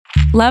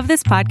Love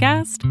this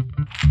podcast?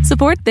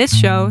 Support this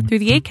show through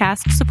the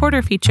Acast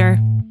supporter feature.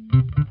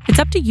 It's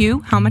up to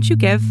you how much you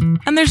give,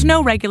 and there's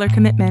no regular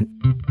commitment.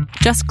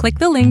 Just click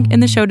the link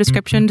in the show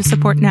description to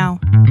support now.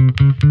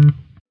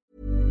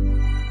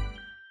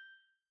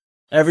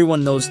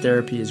 Everyone knows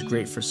therapy is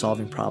great for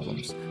solving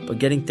problems, but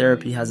getting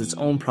therapy has its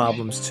own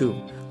problems too,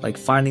 like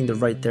finding the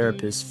right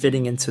therapist,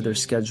 fitting into their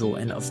schedule,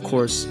 and of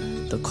course,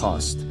 the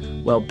cost.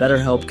 Well,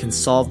 BetterHelp can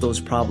solve those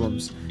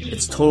problems.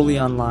 It's totally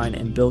online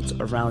and built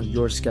around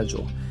your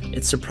schedule.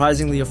 It's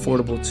surprisingly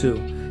affordable too.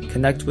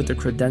 Connect with a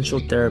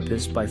credentialed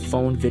therapist by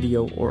phone,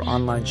 video, or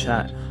online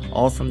chat,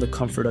 all from the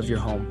comfort of your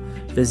home.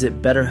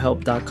 Visit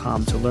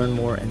BetterHelp.com to learn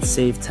more and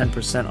save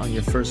 10% on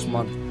your first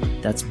month.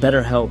 That's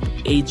BetterHelp,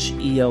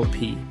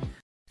 H-E-L-P.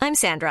 I'm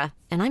Sandra,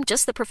 and I'm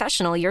just the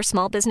professional your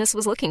small business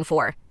was looking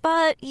for.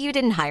 But you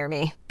didn't hire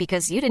me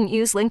because you didn't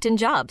use LinkedIn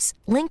Jobs.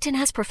 LinkedIn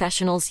has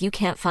professionals you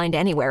can't find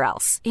anywhere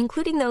else,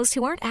 including those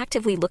who aren't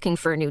actively looking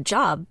for a new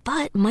job,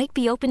 but might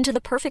be open to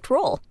the perfect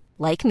role,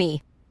 like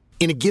me.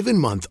 In a given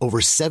month, over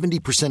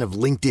 70% of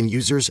LinkedIn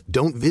users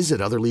don't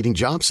visit other leading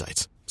job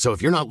sites. So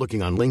if you're not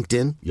looking on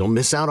LinkedIn, you'll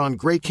miss out on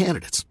great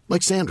candidates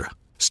like Sandra.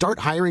 Start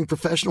hiring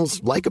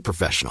professionals like a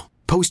professional.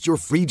 Post your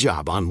free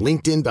job on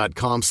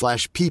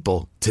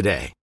linkedin.com/people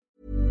today.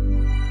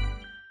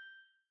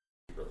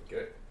 Really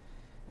good.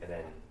 And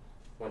then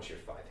once your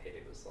 5 hit,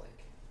 it was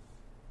like,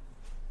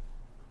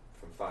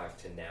 from 5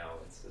 to now,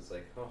 it's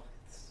like, oh,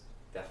 it's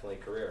definitely a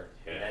career.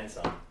 Yeah. And then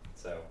some.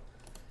 So,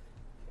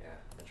 yeah,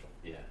 Mitchell.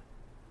 Yeah.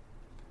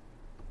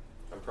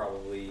 I'm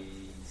probably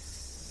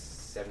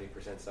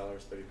 70%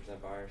 sellers, 30%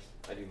 buyers.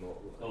 I do more.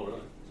 Oh,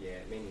 really? Yeah,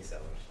 mainly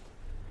sellers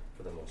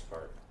for the most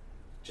part,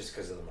 just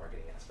because of the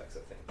marketing aspects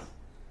of things.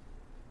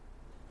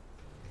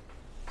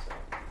 So,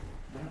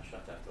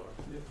 shut that door.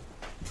 Yeah.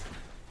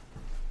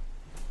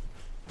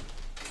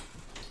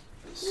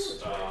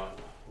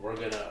 We're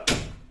gonna.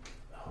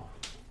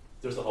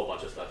 There's a whole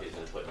bunch of stuff he's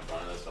gonna put in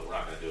front of us, but we're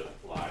not gonna do it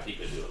live. He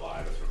could do it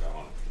live as we're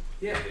going.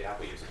 Yeah. The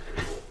Apple uses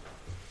pretty cool.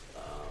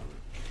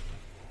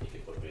 He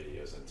can put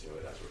videos into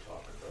it as we're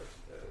talking, but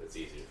it's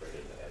easier for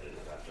him to edit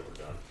it after we're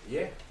done.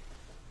 Yeah.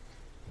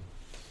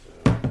 So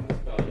that's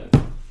about it.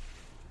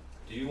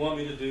 Do you want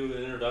me to do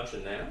an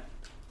introduction now?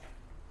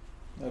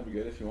 That'd be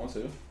good if you want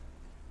to.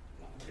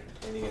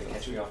 Anything gonna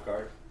catch me off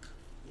guard?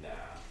 Nah.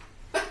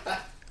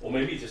 Well,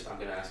 maybe just I'm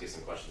gonna ask you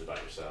some questions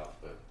about yourself,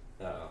 but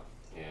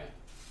yeah.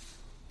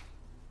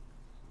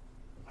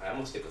 I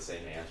almost get the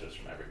same answers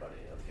from everybody.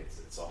 Like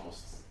it's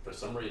almost, for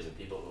some reason,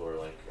 people who are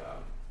like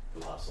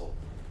who hustle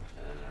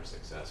and are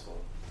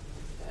successful,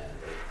 and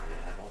they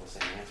have all the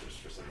same answers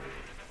for some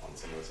reason on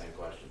some of the same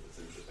questions. It's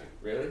interesting.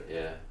 Really?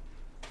 Yeah.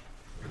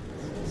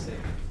 Let's see.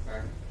 All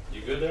right.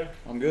 You good there?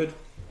 I'm good.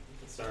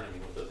 Concerning me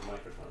with those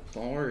microphones.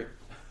 Don't worry.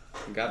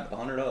 Got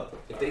 100 up.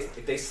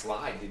 If they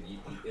slide,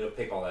 it'll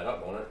pick all that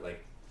up, won't it?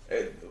 Like.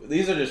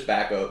 These are just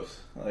backups.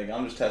 Like,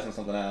 I'm just testing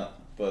something out,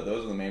 but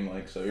those are the main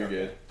mics, so you're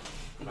good.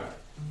 All right.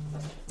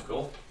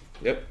 Cool.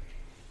 Yep.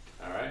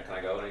 All right. Can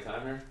I go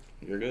anytime here?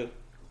 You're good.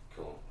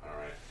 Cool. All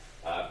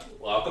right.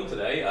 Welcome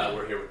today.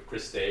 We're here with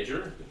Chris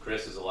Stager.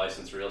 Chris is a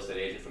licensed real estate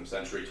agent from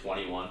Century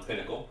 21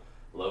 Pinnacle,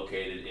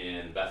 located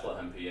in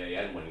Bethlehem, PA,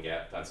 and Wind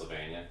Gap,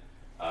 Pennsylvania.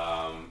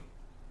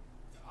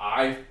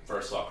 I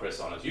first saw Chris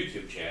on his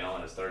YouTube channel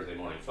and his Thursday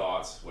Morning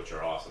Thoughts, which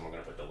are awesome. We're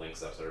going to put the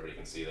links up so everybody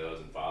can see those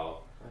and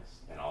follow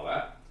and all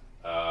that.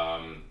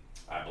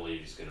 I believe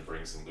he's going to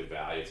bring some good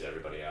value to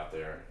everybody out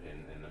there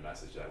in the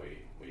message that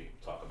we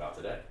talk about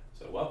today.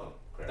 So welcome,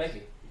 Chris. Thank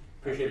you.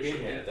 Appreciate being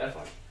here. Yeah,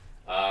 definitely.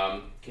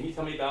 Can you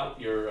tell me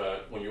about your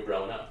when you were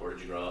growing up? Where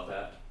did you grow up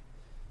at?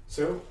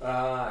 So,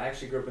 I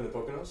actually grew up in the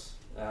Poconos.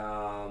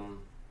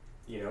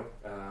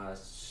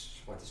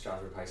 Went to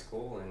Strasburg High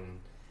School, and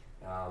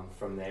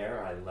from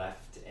there I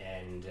left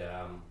and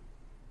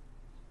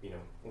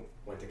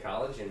went to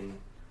college, and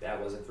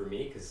that wasn't for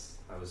me because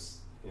I was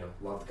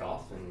loved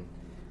golf, and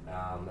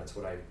that's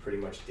what I pretty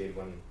much did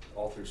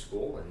all through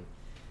school, and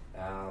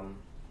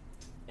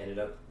ended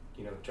up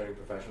turning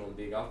professional to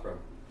be a golf pro.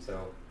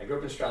 So I grew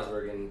up in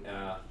Strasburg, and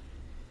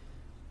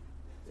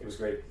it was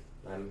great.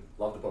 I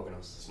love the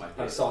Poconos. I have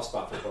a soft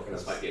spot for Poconos.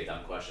 This might be a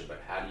dumb question,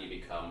 but how do you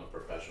become a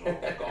professional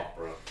golf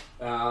pro?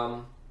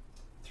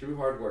 Through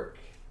hard work,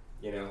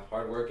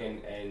 hard work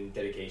and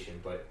dedication.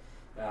 But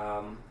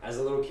as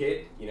a little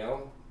kid,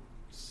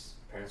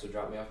 parents would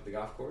drop me off at the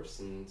golf course,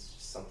 and it's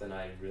just something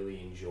I really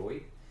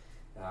enjoyed.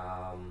 We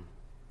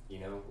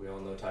all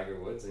know Tiger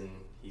Woods, and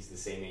he's the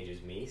same age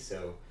as me,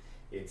 so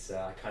it's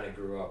I kind of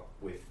grew up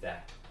with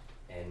that,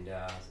 and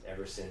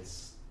ever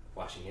since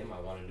watching him,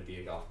 I wanted to be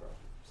a golf pro.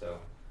 So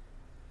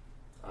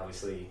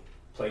obviously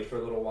played for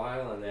a little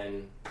while, and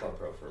then club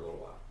pro for a little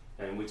while.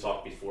 And we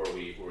talked before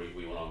we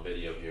went on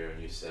video here,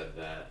 and you said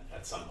that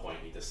at some point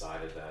you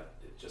decided that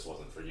it just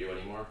wasn't for you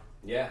anymore.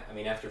 Yeah, I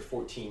mean, after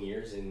 14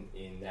 years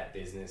in that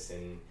business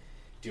and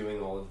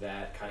doing all of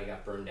that, kind of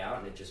got burned out,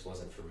 and it just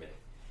wasn't for me.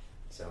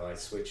 So I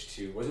switched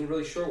to, wasn't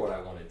really sure what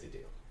I wanted to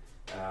do.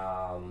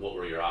 What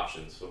were your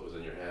options? What was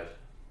in your head?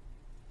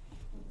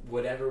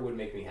 Whatever would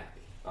make me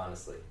happy,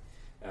 honestly.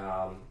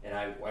 And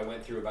I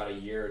went through about a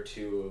year or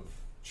two of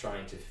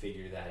trying to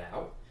figure that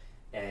out.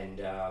 And,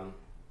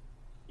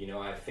 you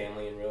know, I have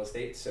family in real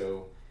estate,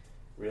 so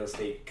real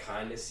estate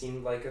kind of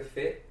seemed like a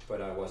fit,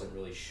 but I wasn't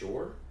really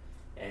sure.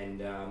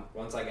 And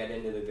once I got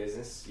into the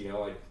business, you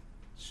know, I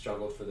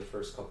struggled for the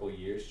first couple of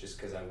years just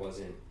because I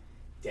wasn't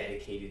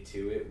dedicated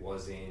to it,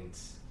 wasn't,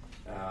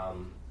 I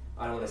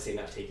don't want to say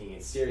not taking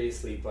it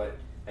seriously, but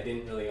I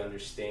didn't really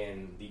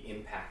understand the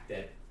impact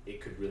that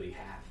it could really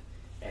have.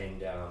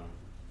 And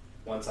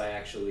once I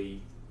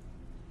actually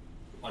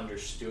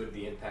understood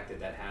the impact that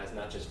that has,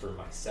 not just for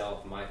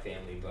myself, my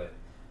family, but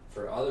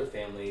for other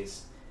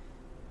families,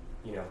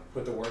 you know,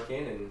 put the work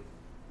in, and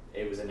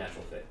it was a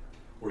natural fit.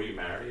 Were you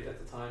married at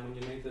the time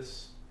when you made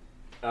this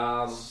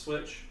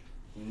switch?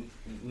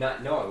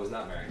 No, I was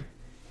not married.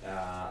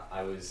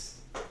 I was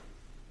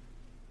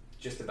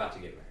just about to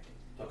get married.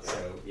 Okay.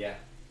 So yeah.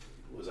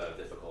 Was that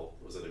difficult?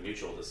 Was it a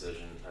mutual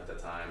decision at the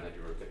time that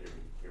you were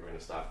going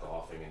to stop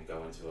golfing and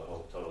go into a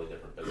whole totally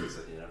different business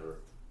that you never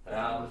had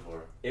done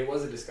before? It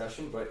was a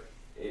discussion, but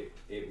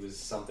it was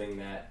something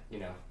that, you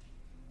know,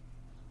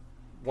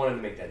 wanted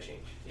to make that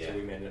change. Yeah. So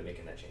we ended up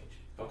making that change.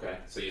 Okay,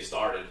 so you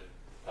started,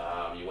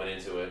 you went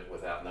into it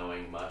without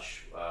knowing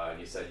much, and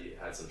you said you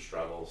had some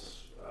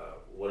struggles.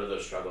 What are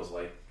those struggles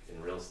like in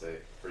real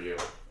estate for you?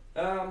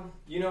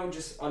 You know,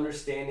 just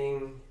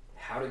understanding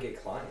how to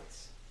get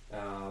clients.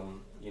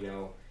 You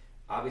know,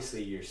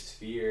 obviously your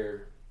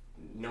sphere,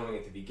 knowing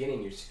at the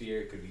beginning your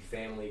sphere could be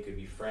family, could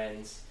be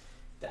friends,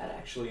 that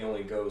actually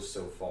only goes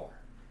so far.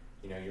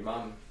 You know, your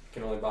mom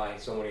can only buy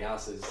so many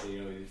houses,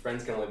 you know, your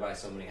friends can only buy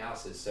so many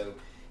houses. So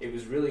it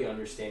was really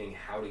understanding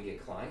how to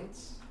get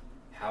clients,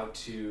 how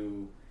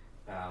to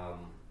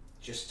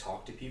just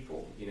talk to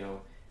people. You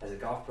know, as a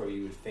golf pro,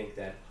 you would think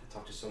that to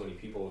talk to so many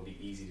people would be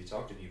easy to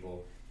talk to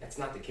people. That's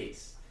not the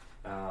case.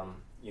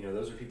 You know,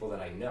 those are people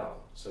that I know.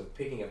 So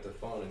picking up the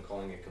phone and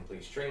calling a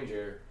complete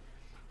stranger,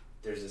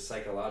 there's a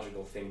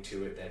psychological thing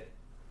to it that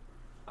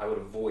I would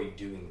avoid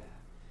doing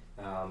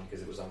that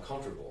because it was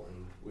uncomfortable.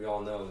 And we all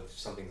know if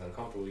something's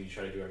uncomfortable, you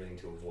try to do everything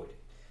to avoid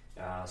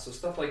it. So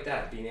stuff like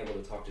that, being able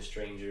to talk to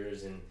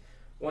strangers. And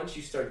once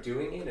you start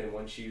doing it and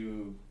once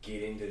you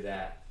get into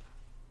that,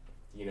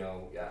 you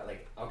know,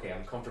 like, okay,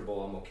 I'm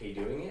comfortable, I'm okay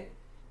doing it,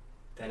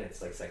 then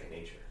it's like second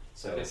nature.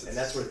 So, and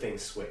that's where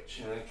things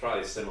switch. I think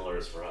probably similar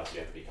as for us.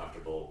 You have to be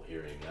comfortable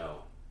hearing no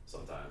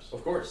sometimes.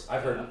 Of course, I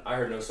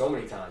heard no so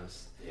many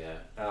times. Yeah.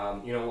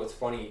 You know what's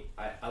funny?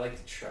 I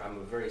like to I'm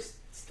a very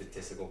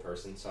statistical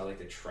person, so I like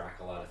to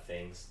track a lot of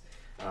things.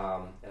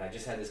 And I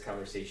just had this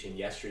conversation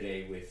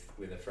yesterday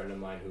with a friend of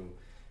mine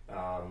who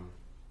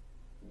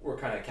we're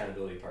kind of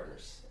accountability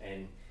partners,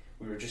 and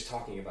we were just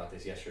talking about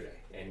this yesterday.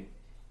 And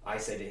I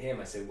said to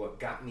him, I said, what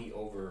got me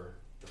over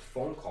the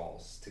phone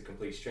calls to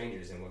complete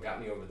strangers and what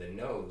got me over the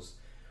no's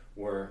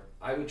were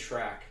I would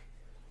track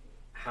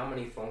how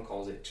many phone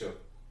calls it took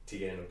to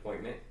get an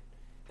appointment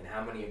and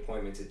how many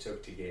appointments it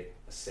took to get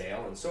a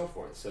sale and so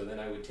forth. So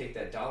then I would take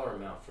that dollar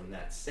amount from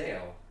that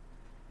sale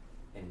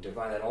and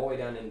divide that all the way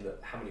down into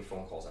how many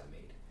phone calls I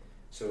made.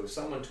 So if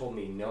someone told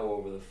me no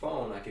over the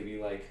phone, I could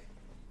be like,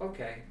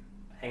 okay,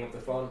 hang up the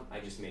phone, I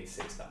just made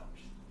 $6.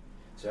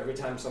 So every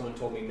time someone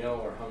told me no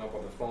or hung up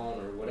on the phone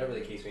or whatever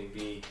the case may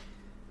be,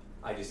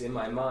 I just, in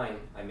my mind,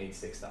 I made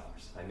 $6.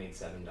 I made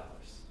 $7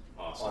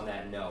 Awesome. on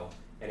that no.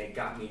 And it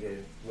got me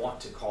to want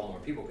to call more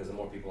people because the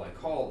more people I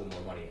called, the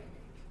more money I made.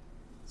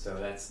 So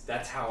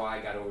that's how I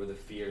got over the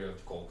fear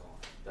of cold calling.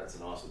 That's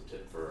an awesome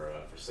tip for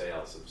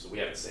sales. So we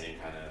have the same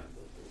kind of,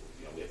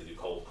 you know, we have to do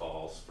cold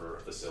calls for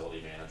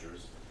facility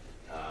managers.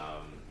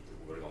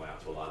 We're going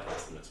out to a lot of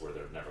estimates where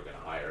they're never going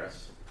to hire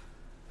us.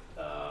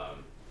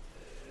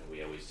 And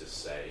we always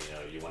just say, you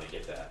know, you want to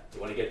get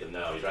the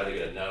no. You'd rather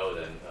get a no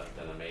than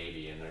a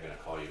maybe, and they're going to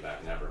call you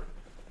back never.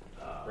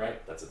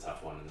 Right. That's a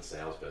tough one in the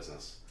sales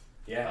business.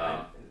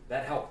 Yeah,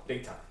 that helped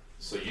big time.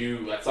 So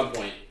you, at some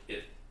point,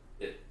 it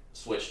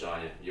switched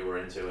on you. You were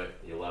into it.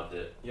 You loved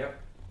it. Yep.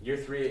 Year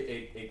 3,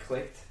 it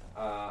clicked.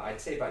 I'd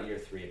say about year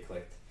 3 it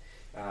clicked.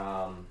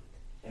 And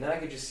then I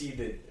could just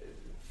see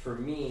for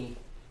me,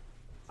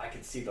 I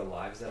could see the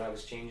lives that I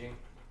was changing.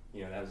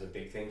 You know, that was a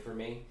big thing for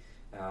me.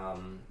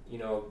 You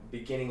know,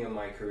 beginning of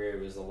my career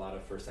was a lot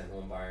of first-time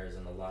home buyers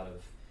and a lot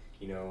of,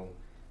 you know,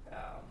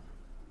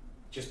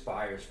 just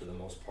buyers for the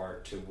most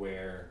part, to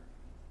where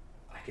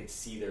I could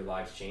see their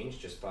lives change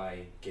just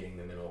by getting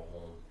them in a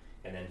home.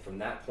 And then from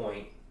that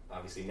point,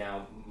 obviously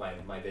now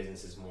my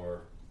business is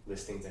more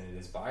listings than it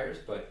is buyers,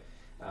 but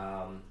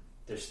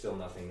there's still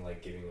nothing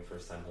like giving a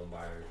first-time home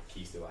buyer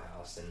keys to a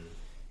house, and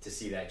to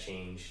see that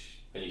change.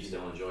 And you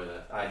still enjoy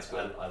that?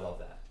 I love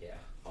that, yeah.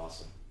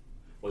 Awesome.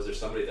 Was there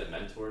somebody that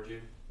mentored you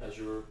as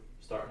you were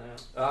starting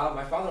out?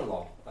 My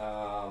father-in-law,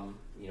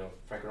 you know,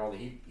 Frank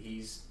Rinaldi,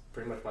 he's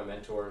pretty much my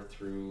mentor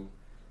through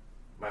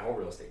my whole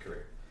real estate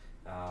career.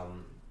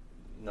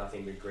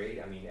 Nothing but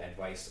great. I mean,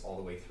 advice all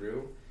the way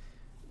through.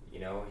 You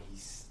know, he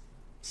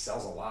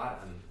sells a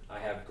lot. I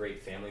have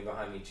great family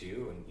behind me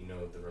too, and you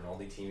know, the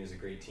Rinaldi team is a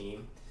great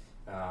team.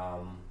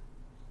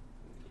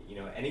 You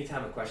know,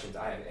 anytime of questions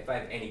I have, if I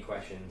have any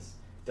questions,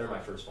 they're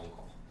my first phone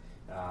call.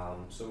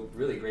 So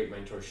really great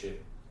mentorship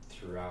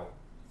throughout,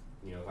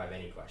 if I have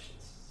any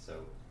questions. So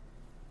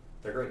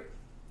they're great.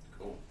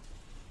 Cool.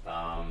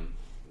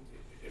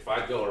 If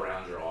I go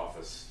around your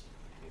office,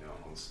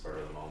 on the spur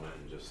of the moment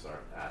and just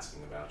start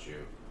asking about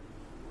you,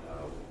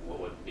 what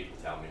would people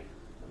tell me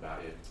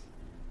about you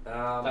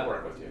that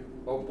work with you?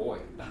 Oh boy.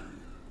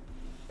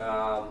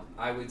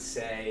 I would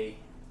say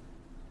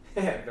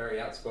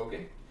very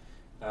outspoken,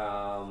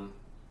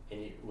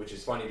 which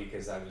is funny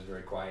because I was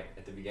very quiet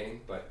at the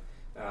beginning, but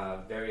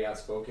very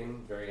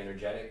outspoken, very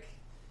energetic.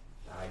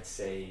 I'd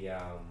say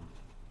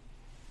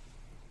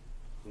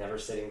never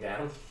sitting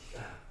down.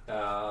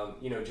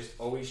 Just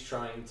always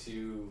trying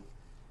to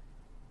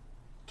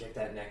get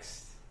that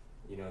next,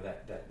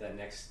 that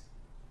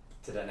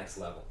next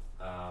level.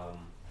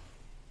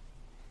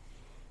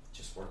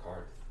 Just work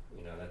hard.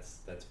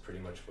 That's pretty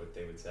much what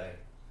they would say.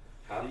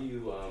 How do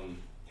you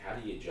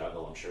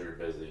juggle? I'm sure you're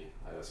busy.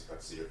 I just got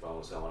to see your phone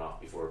was going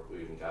off before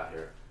we even got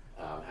here.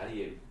 How do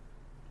you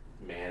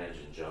manage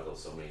and juggle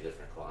so many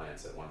different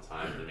clients at one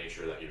time to make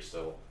sure that you're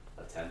still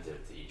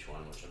attentive to each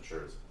one, which I'm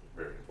sure is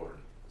very important?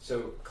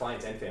 So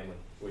clients and family,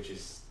 which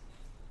is,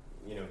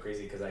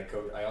 crazy because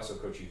I also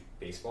coach youth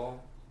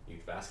baseball,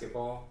 youth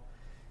basketball.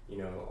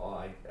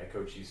 I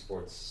coach youth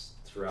sports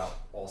throughout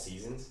all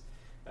seasons.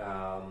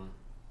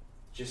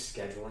 Just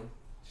scheduling,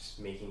 just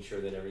making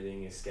sure that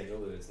everything is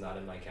scheduled. If it's not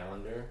in my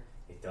calendar,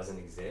 it doesn't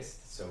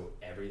exist. So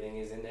everything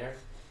is in there,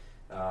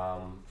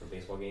 from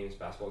baseball games,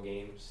 basketball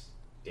games,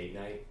 date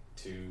night,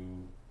 to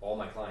all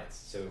my clients.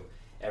 So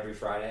every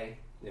Friday,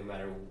 no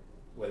matter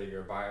whether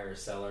you're a buyer or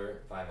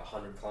seller, if I have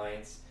 100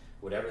 clients,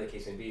 whatever the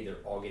case may be, they're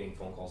all getting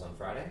phone calls on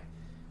Friday.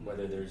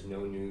 Whether there's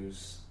no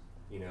news,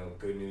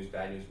 good news,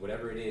 bad news,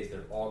 whatever it is,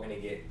 they're all going to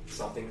get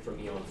something from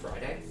me on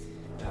Friday.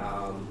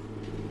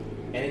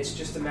 And it's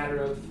just a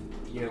matter of,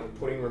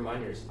 putting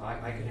reminders.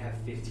 I could have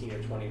 15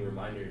 or 20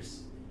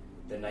 reminders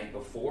the night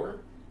before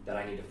that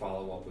I need to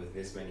follow up with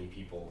this many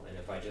people. And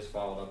if I just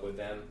followed up with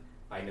them,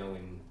 I know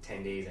in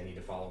 10 days I need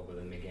to follow up with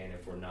them again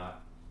if we're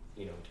not,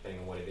 depending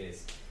on what it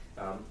is.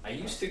 I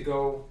used to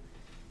go,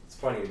 it's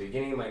funny, at the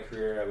beginning of my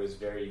career I was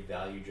very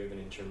value driven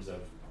in terms of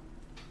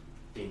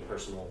being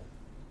personal,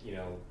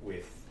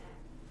 with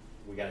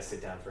we got to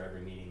sit down for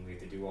every meeting, we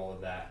have to do all of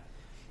that.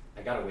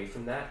 I got away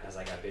from that as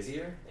I got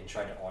busier and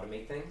tried to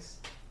automate things.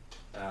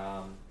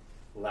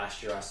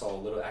 Last year I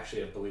saw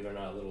believe it or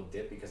not, a little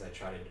dip because I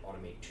tried to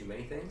automate too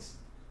many things.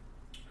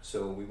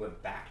 So we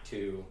went back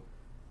to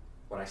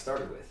what I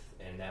started with,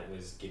 and that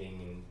was getting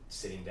and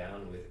sitting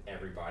down with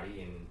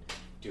everybody and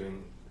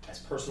doing as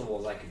personal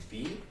as I could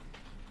be,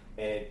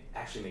 and it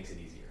actually makes it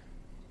easier.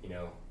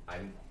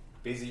 I'm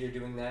busier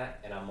doing that,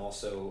 and I'm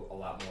also a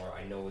lot more,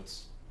 I know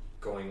what's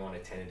going on,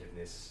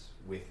 attentiveness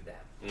with them.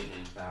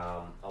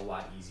 Mm-hmm. A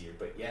lot easier,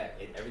 but yeah,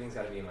 everything's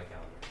got to be in my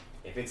calendar.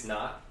 If it's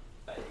not,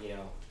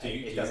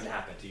 it doesn't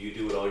happen. Do you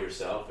do it all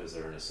yourself? Is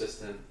there an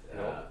assistant?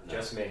 No,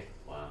 just me.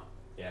 Wow.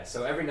 Yeah,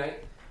 so every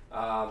night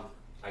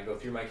I go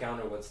through my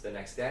calendar, what's the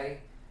next day.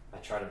 I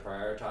try to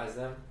prioritize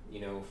them,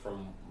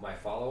 from my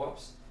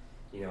follow-ups.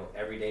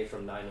 Every day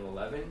from 9 to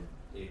 11,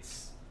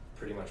 it's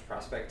pretty much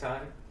prospect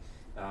time,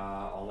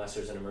 unless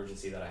there's an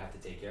emergency that I have to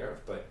take care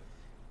of. But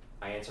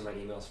I answer my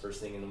emails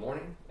first thing in the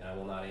morning, and I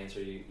will not answer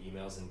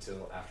emails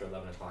until after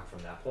 11 o'clock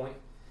from that point,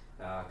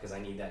 because I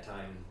need that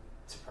time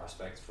to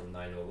prospect from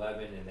 9 to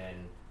 11, and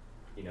then,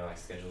 I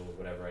schedule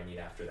whatever I need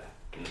after that.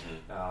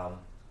 Mm-hmm.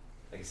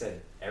 Like I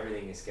said,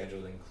 everything is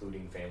scheduled,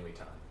 including family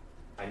time.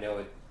 I know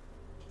it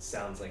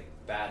sounds like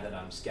bad that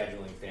I'm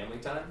scheduling family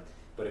time,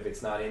 but if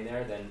it's not in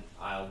there, then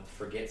I'll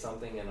forget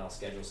something and I'll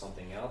schedule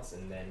something else,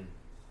 and then.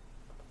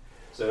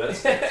 So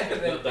that's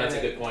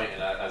a good point.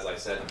 And as I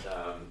said,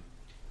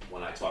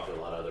 when I talk to a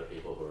lot of other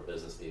people who are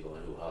business people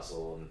and who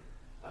hustle and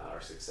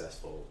are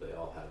successful, they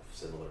all have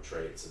similar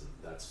traits, and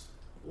that's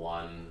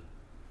one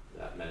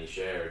that many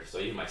shared. So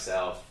even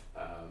myself,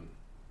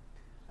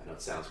 I know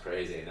it sounds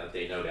crazy, and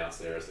they know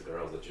downstairs, the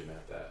girls that you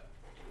met, that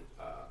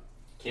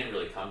can't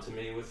really come to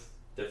me with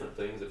different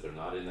things if they're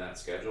not in that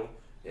schedule.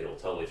 It'll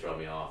totally throw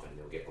me off, and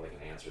you'll get like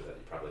an answer that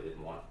you probably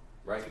didn't want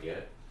to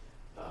get.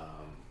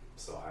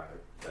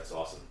 That's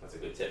awesome. That's a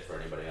good tip for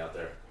anybody out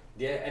there.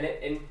 Yeah,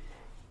 and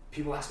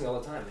people ask me all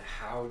the time,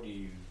 how do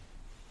you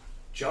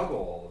juggle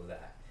all of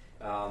that?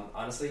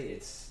 Honestly,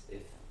 it's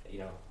if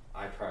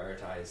I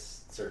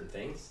prioritize certain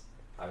things.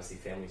 Obviously,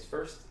 family's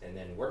first, and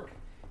then work,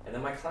 and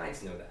then my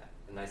clients know that.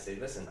 And I say,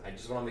 listen, I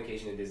just went on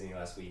vacation to Disney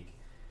last week.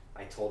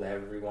 I told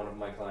every one of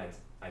my clients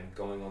I'm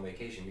going on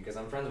vacation because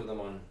I'm friends with them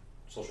on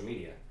social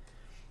media.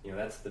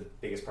 That's the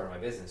biggest part of my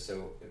business.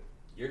 So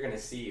you're going to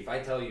see, if I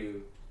tell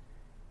you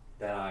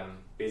that I'm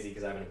busy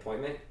because I have an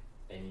appointment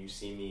and you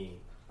see me,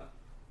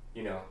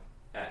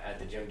 at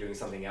the gym doing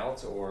something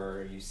else,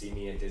 or you see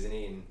me at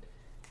Disney, and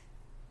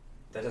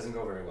that doesn't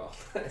go very well.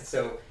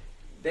 So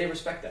they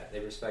respect that. They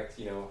respect,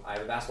 I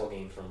have a basketball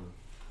game from,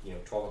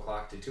 12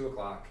 o'clock to 2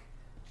 o'clock.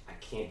 I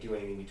can't do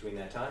anything between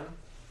that time.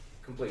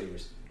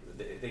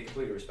 They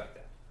completely respect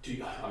that.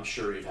 I'm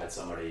sure you've had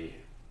somebody,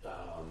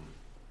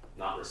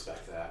 not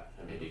respect that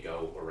and maybe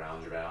go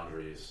around your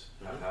boundaries?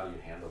 How do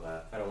you handle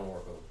that? I don't want to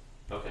work with them.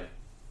 Okay.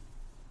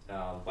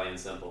 Plain and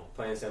simple.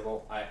 Plain and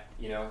simple.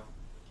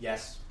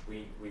 Yes,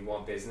 we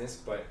want business,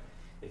 but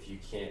if you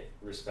can't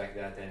respect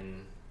that,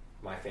 then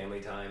my family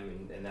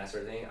time and that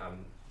sort of thing, I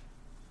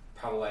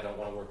don't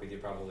want to work with you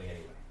probably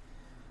anyway.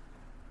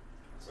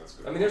 So that's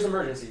good. I mean, there's some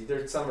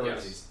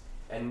emergencies,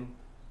 and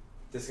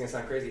this is gonna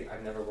sound crazy.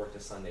 I've never worked a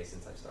Sunday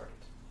since I've started.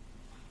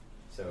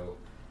 So,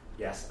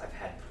 yes, I've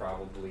had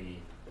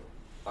probably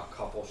a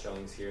couple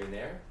showings here and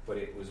there, but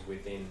it was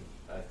within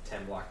a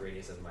 10-block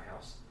radius of my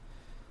house.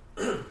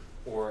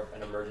 Or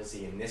an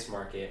emergency in this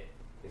market,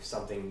 if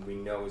something we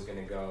know is going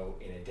to go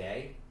in a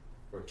day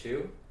or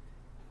two,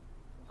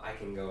 I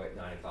can go at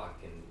 9 o'clock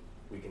and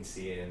we can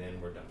see it, and then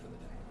we're done for the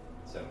day.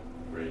 So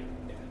great.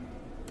 Yeah.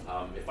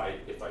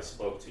 If I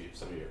spoke to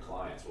some of your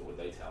clients, what would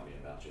they tell me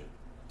about you?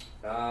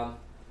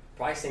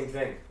 Probably same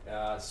thing.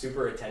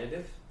 Super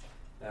attentive.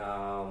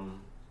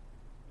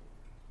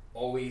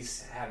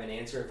 Always have an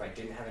answer. If I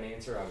didn't have an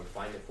answer, I would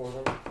find it for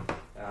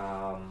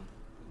them.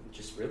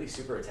 Just really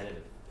super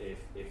attentive. If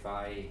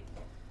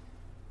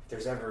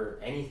there's ever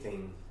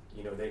anything,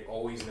 they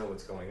always know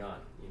what's going on.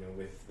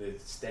 With the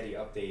steady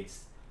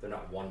updates, they're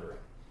not wondering.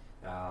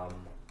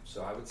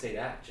 So I would say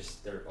that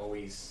just they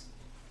always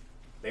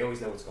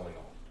know what's going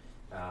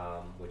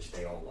on, which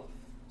they all love.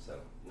 So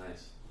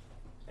nice.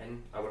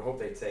 And I would hope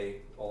they'd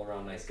say all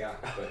around nice guy,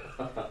 but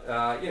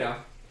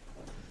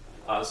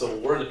so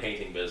we're in the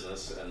painting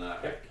business, and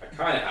I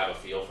kind of have a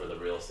feel for the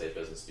real estate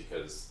business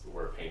because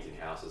we're painting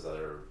houses that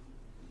are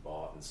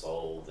bought and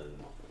sold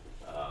and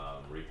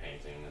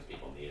repainting as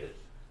people need it.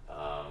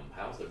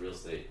 How's the real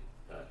estate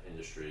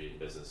industry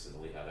business in the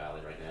Lehigh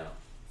Valley right now?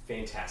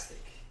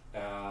 Fantastic.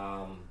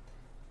 I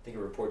think a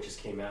report just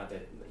came out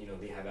that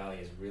Lehigh Valley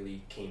has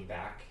really came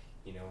back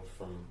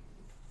from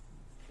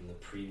the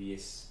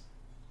previous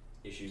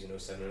issues in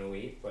 07 and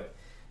 08, but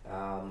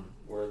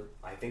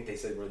I think they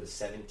said we're the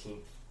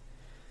 17th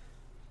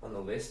on the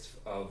list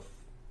of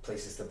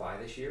places to buy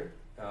this year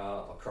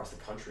across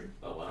the country.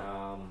 Oh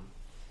wow.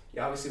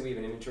 Obviously we have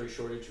an inventory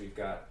shortage. We've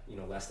got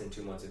less than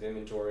 2 months of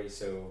inventory,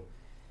 so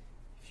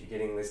if you're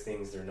getting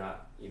listings, they're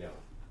not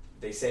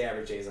they say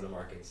average days on the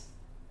market's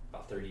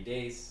about 30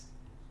 days.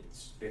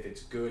 If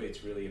it's good,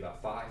 it's really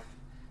about 5.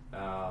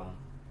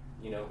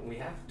 We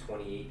have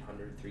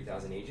 2,800,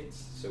 3,000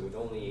 agents, so with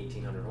only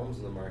 1,800 homes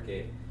in the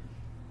market,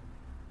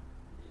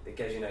 it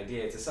gives you an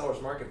idea. It's a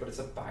seller's market, but it's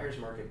a buyer's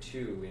market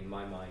too, in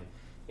my mind.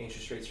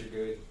 Interest rates are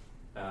good.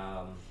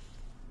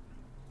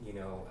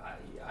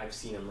 I've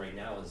seen them right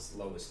now as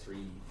low as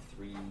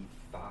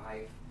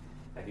 3.35.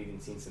 I've even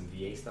seen some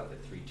VA stuff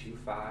at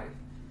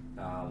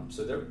 3.25.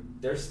 So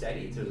they're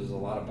steady. So there's a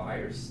lot of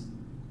buyers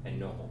and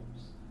no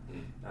homes.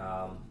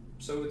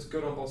 So it's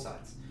good on both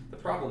sides. The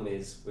problem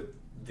is with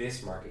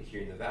this market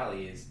here in the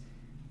Valley is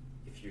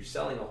if you're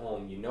selling a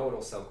home,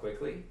 it'll sell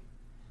quickly.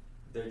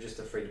 They're just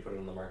afraid to put it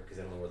on the market because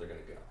they don't know where they're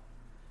going to go.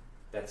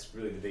 That's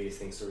really the biggest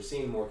thing. So we're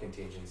seeing more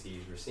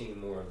contingencies. We're seeing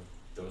more of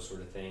those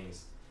sort of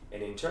things.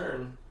 And in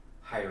turn,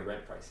 higher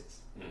rent prices.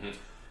 Mm-hmm.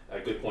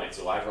 A good point.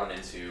 So I've run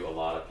into a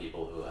lot of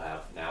people who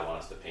have now want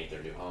us to paint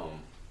their new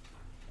home,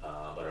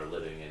 but are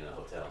living in a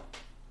hotel.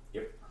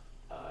 Yep.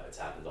 It's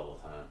happened all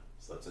the time.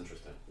 So that's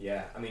interesting.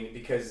 Yeah. I mean,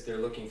 because they're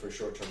looking for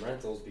short-term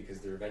rentals because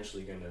they're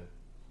eventually going to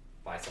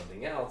buy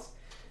something else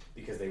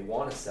because they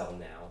want to sell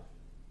now.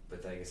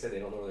 But like I said, they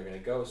don't know where they're going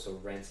to go. So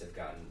rents have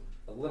gotten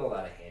a little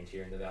out of hand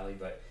here in the Valley,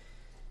 but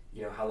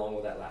how long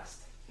will that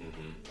last?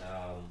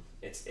 Mm-hmm.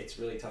 It's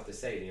really tough to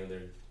say.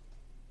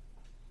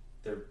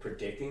 They're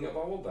predicting a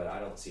bubble, but I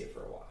don't see it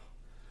for a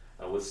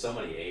while. With so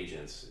many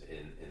agents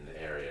in the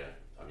area,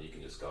 I mean, you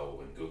can just go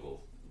and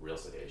Google real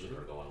estate agent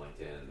or go on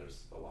LinkedIn.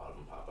 There's a lot of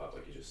them pop up,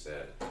 like you just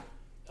said.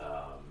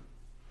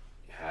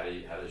 How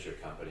does your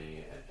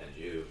company and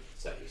you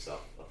set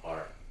yourself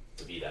apart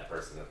to be that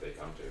person that they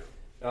come to?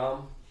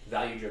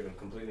 Value driven,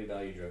 completely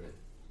value driven.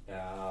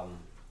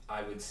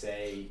 I would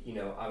say,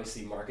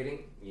 obviously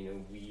marketing.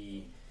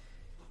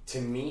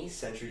 To me,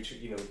 Century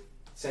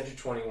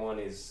 21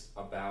 is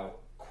about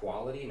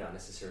quality, not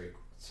necessarily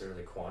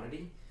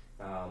quantity.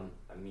 I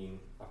mean,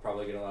 I'll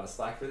probably get a lot of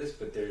slack for this,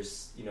 but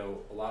there's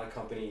a lot of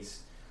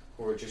companies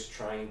who are just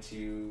trying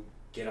to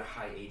get a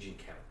high agent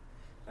count.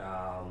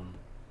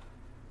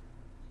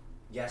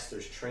 Yes,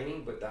 there's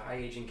training, but the high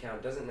agent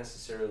count doesn't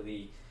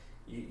necessarily,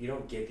 you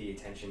don't get the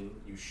attention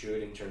you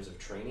should in terms of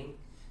training.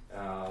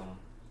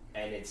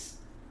 And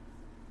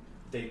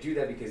they do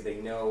that because they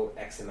know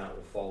X amount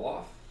will fall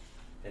off,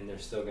 and they're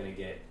still going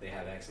to they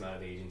have X amount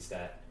of agents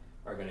that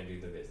are going to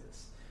do the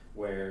business.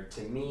 Where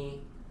to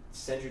me,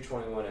 Century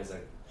 21 as a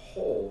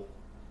whole,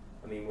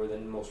 I mean, we're the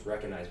most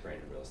recognized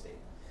brand in real estate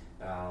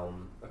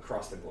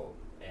across the globe.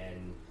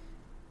 And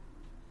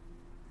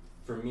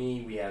for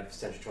me, we have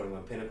Century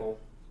 21 Pinnacle,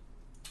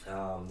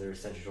 there's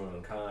Century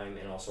 21 Kime,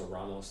 and also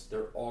Ramos.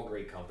 They're all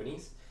great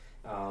companies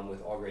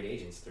with all great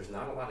agents. There's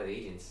not a lot of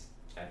agents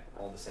at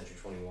all the Century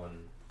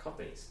 21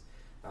 companies.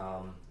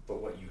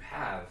 But what you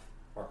have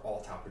are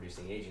all top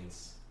producing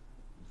agents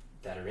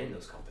that are in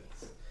those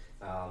companies.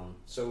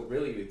 So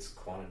really it's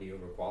quantity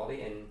over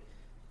quality, and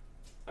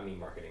I mean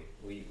marketing.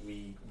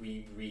 We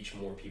reach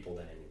more people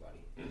than anybody.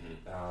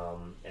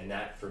 And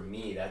that, for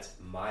me, that's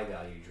my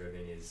value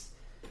driven is,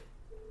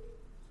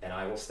 and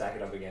I will stack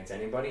it up against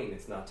anybody, and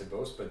it's not to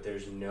boast, but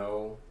there's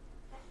no,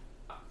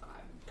 I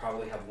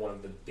probably have one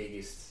of the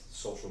biggest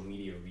social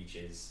media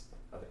reaches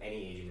of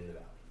any agent in the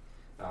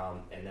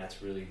Valley. And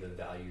that's really the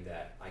value,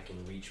 that I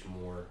can reach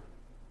more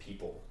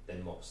people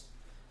than most.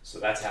 So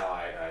that's how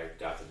I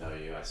got to know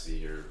you. I see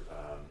your,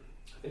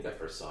 I think I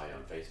first saw you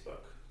on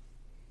Facebook.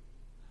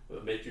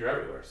 But you're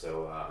everywhere,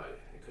 so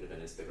it could have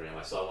been Instagram.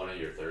 I saw one of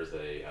your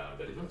Thursday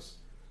videos.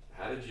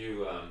 How did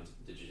you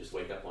just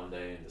wake up one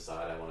day and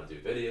decide I want to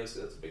do videos?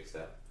 That's a big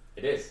step.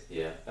 It is.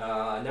 Yeah.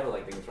 I never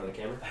liked being in front of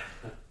the camera.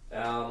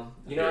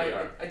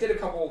 I did a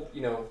couple,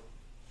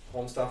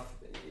 home stuff,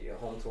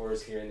 home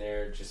tours here and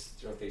there, just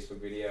through a Facebook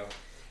video.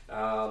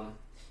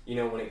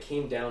 When it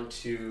came down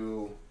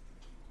to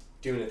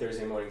doing the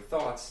Thursday morning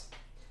thoughts,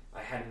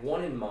 I had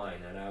one in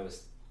mind, and I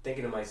was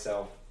thinking to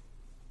myself,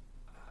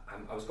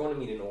 I was going to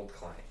meet an old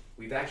client.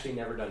 We've actually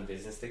never done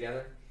business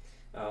together,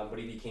 but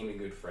he became a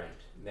good friend.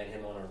 Met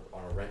him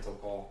on a rental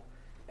call,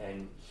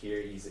 and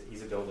here he's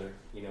a builder.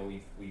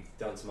 We've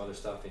done some other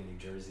stuff in New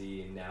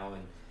Jersey and now,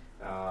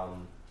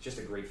 and just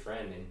a great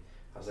friend. And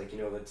I was like,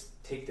 let's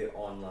take the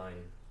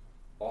online,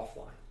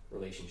 offline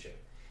relationship.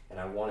 And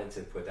I wanted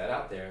to put that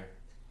out there,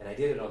 and I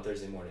did it on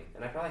Thursday morning.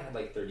 And I probably had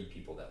like 30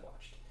 people that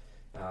watched.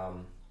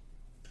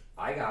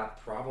 I got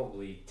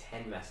probably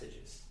 10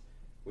 messages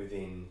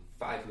within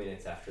 5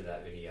 minutes after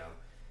that video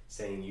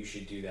saying you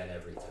should do that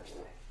every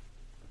Thursday.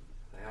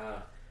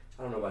 I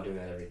don't know about doing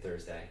that every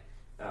Thursday.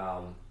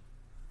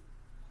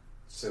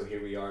 So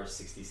here we are,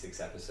 66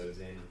 episodes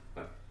in,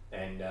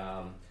 and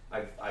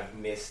I've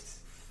missed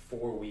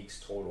 4 weeks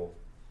total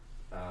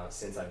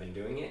since I've been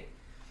doing it.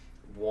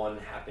 One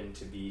happened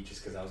to be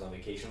just because I was on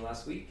vacation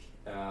last week,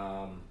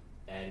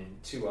 and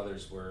 2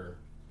 others were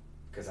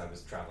because I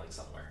was traveling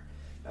somewhere.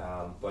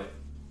 But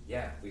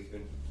yeah, we've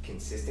been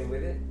consistent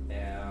with it,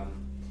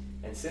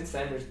 and since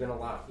then there's been a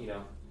lot.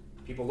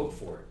 People look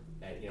for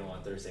it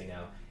on Thursday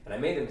now. And I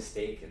made the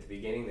mistake at the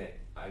beginning that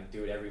I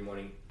do it every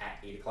morning at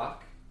 8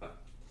 o'clock.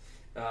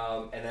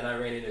 And then I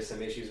ran into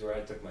some issues where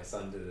I took my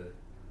son to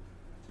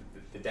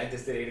the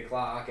dentist at 8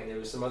 o'clock, and there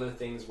was some other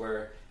things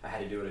where I had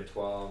to do it at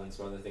 12 and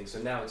some other things. So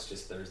now it's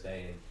just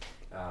Thursday,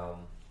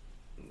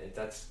 and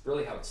that's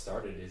really how it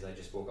started. Is I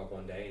just woke up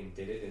one day and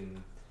did it,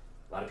 and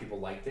a lot of people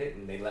liked it,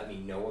 and they let me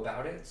know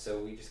about it, so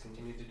we just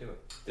continued to do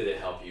it. Did it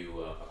help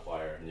you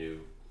acquire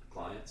new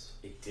clients?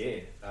 It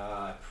did.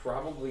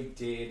 Probably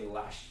did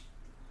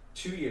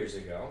 2 years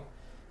ago,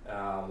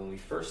 when we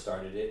first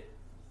started it.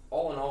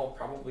 All in all,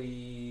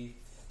 probably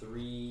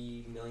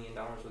 $3 million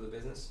worth of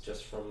business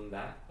just from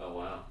that. Oh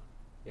wow!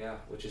 Yeah,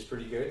 which is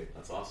pretty good.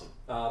 That's awesome.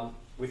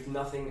 With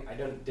nothing, I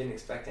didn't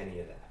expect any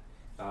of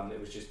that. It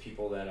was just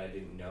people that I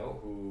didn't know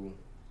who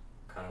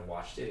kind of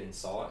watched it and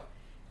saw it,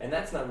 and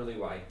that's not really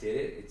why I did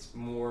it. It's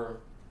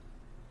more,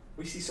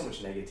 we see so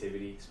much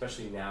negativity,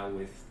 especially now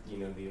with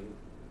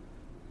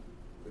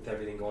with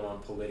everything going on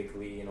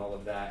politically and all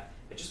of that.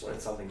 I just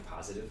wanted something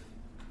positive,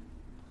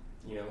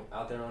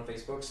 out there on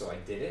Facebook, so I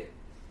did it.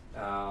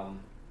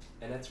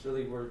 And that's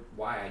really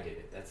why I did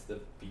it. That's the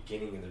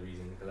beginning of the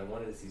reason, because I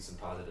wanted to see some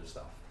positive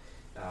stuff.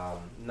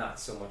 Not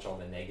so much all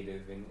the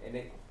negative, and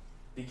it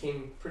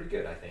became pretty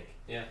good, I think.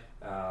 Yeah.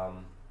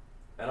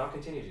 And I'll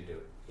continue to do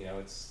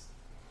it.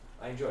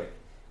 I enjoy it.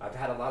 I've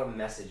had a lot of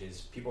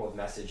messages. People have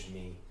messaged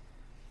me.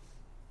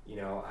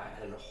 I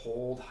had an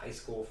old high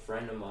school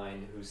friend of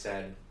mine who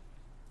said,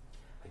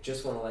 I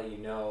just want to let you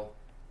know,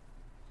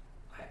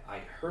 I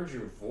heard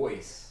your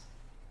voice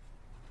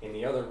in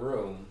the other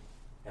room,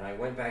 and I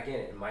went back in,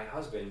 and my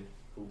husband,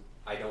 who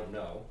I don't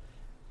know,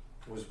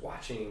 was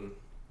watching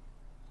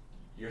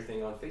your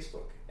thing on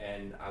Facebook.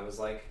 And I was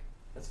like,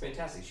 that's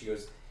fantastic. She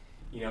goes,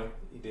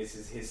 this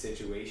is his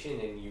situation,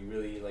 and you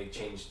really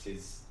changed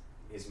his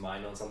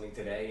mind on something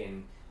today,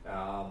 and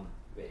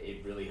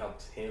it really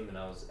helped him, and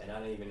I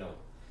didn't even know.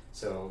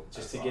 So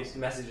just that's to awesome. Get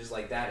messages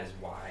like that is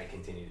why I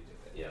continue to do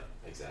it. Yeah,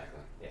 exactly.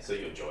 Yeah. So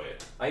you enjoy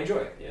it. I enjoy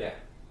it. Yeah.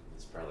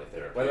 It's probably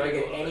therapy. Whether I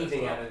get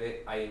anything out of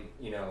it,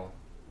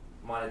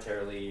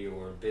 monetarily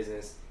or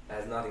business, it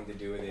has nothing to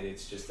do with it.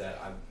 It's just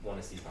that I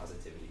want to see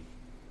positivity.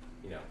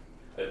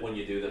 But when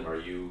you do them,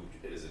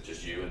 is it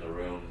just you in the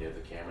room? Do you have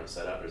the camera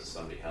set up, or is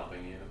somebody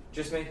helping you?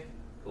 Just me.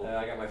 Cool.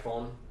 I got my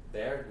phone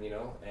there,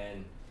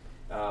 and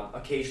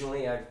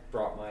occasionally I've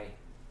brought my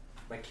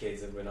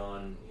kids have been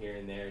on here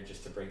and there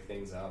just to break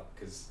things up,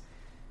 because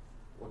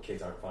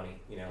kids aren't funny,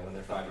 when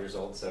they're 5 years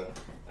old. So,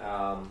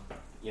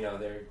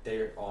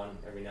 they're on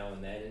every now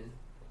and then, and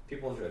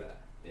people enjoy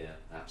that. Yeah,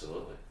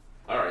 absolutely.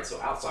 All right, so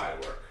outside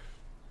of work,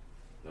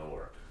 no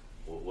work.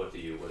 What do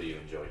you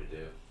enjoy to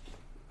do?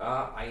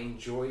 I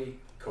enjoy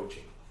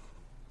coaching.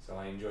 So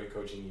I enjoy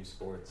coaching youth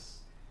sports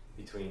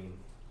between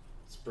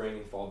spring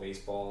and fall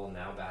baseball,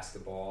 now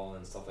basketball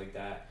and stuff like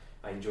that.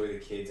 I enjoy the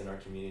kids in our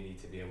community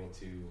to be able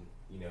to,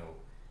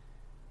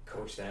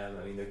 coach them.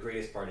 I mean, the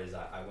greatest part is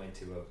I went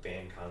to a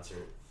band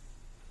concert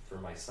for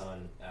my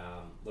son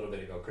a little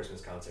bit ago, Christmas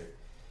concert,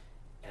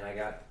 and I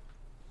got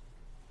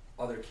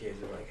other kids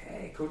who were like,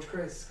 "Hey, Coach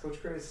Chris,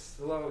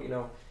 hello," you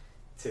know,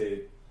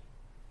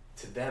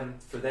 for them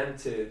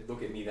to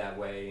look at me that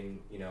way, and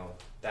you know,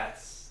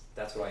 that's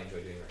what I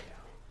enjoy doing right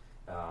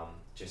now.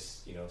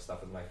 Just, you know,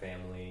 stuff with my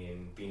family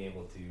and being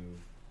able to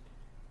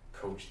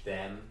coach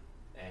them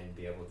and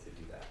be able to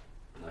do that.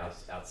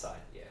 Nice. Outside,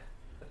 yeah.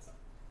 That's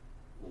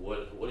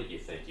What did you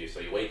think? So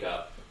you wake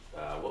up.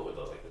 What would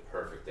the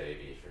perfect day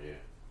be for you?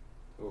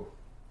 Ooh.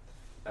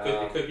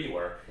 It could be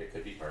work. It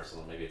could be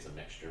personal. Maybe it's a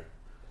mixture.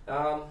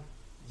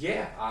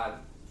 Yeah.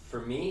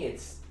 For me,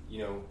 it's,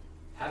 you know,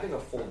 having a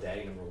full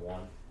day. Number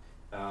one.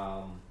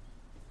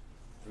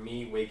 For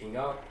me, waking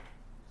up,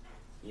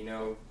 you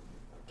know,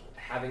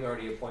 having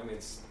already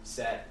appointments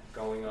set,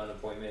 going on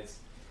appointments,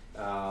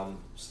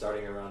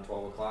 starting around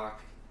 12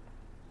 o'clock,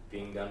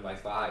 being done by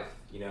 5,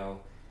 you know,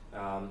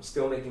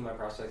 still making my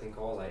prospecting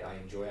calls. I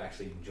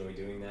actually enjoy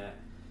doing that,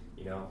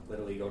 you know,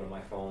 literally go to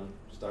my phone,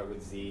 start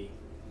with Z,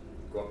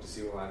 go up to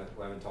Sue who I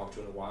haven't talked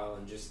to in a while,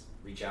 and just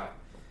reach out.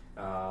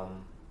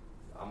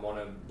 I'm on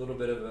a little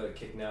bit of a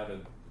kick now to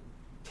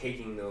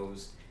taking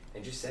those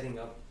and just setting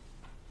up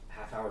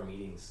half-hour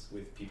meetings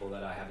with people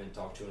that I haven't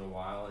talked to in a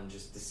while, and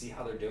just to see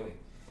how they're doing.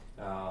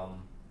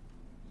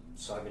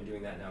 So I've been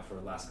doing that now for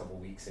the last couple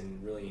of weeks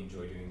and really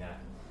enjoy doing that.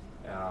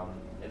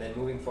 And then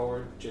moving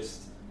forward,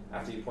 just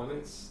after the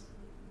appointments,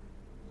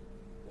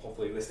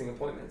 hopefully listing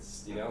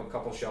appointments, you know, a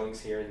couple showings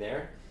here and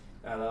there.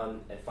 And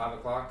then at 5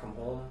 o'clock, come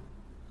home,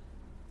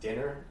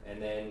 dinner,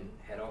 and then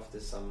head off to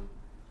some,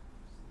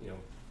 you know,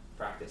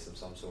 practice of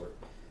some sort.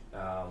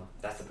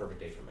 That's the perfect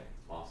day for me.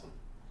 Awesome.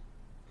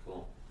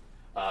 Cool.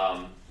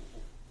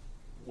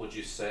 Would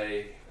you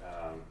say,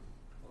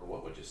 or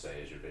what would you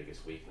say is your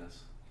biggest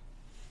weakness,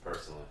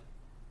 personally?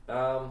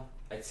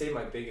 I'd say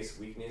my biggest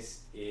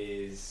weakness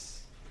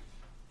is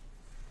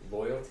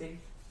loyalty.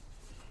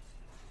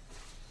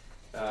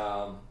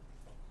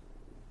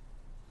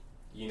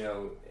 You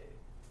know,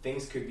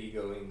 things could be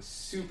going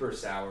super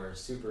sour,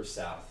 super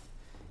south.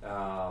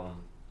 But,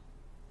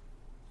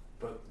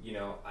 you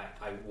know,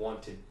 I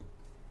want to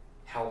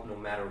help no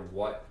matter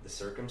what the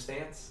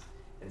circumstance.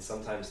 And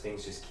sometimes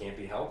things just can't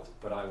be helped,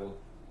 but I will,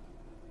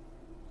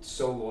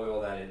 so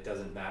loyal that it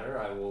doesn't matter.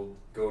 I will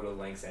go to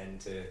lengths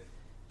end to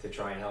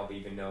try and help,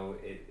 even though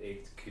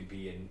it could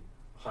be a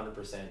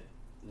 100%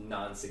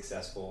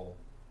 non-successful,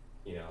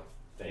 you know,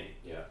 thing.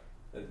 Yeah.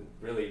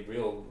 Really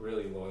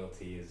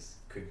loyalty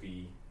could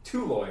be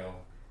too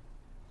loyal,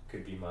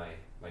 could be my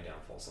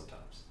downfall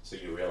sometimes. So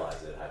you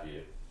realize it. Have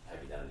you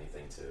done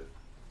anything to?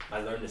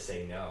 I learned to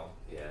say no.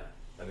 Yeah.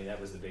 I mean, that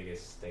was the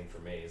biggest thing for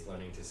me, is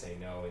learning to say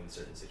no in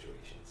certain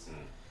situations.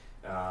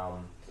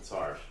 It's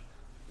hard.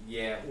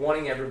 Yeah,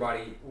 wanting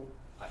everybody,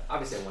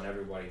 obviously I want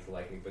everybody to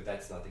like me, but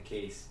that's not the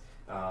case.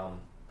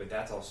 But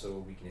that's also a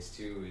weakness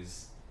too,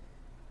 is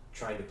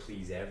trying to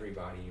please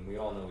everybody, and we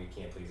all know we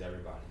can't please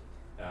everybody.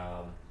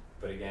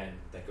 But again,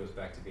 that goes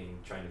back to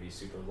trying to be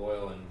super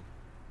loyal, and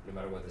no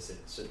matter what the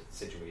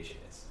situation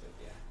is. But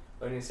yeah,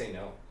 learning to say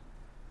no.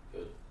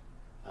 Good.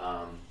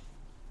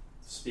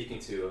 Speaking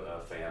to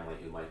a family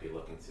who might be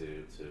looking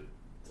to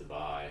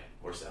buy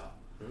or sell,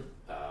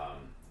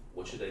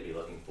 what should they be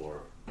looking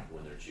for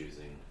when they're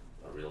choosing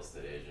a real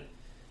estate agent?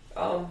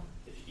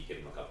 If you could give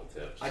them a couple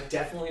tips. I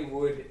definitely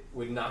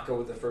would not go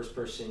with the first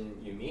person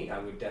you meet. I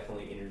would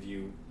definitely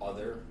interview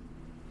other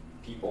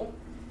people.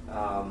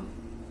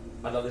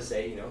 I'd love to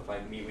say, you know, if I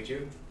meet with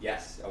you,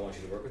 yes, I want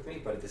you to work with me.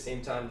 But at the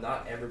same time,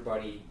 not every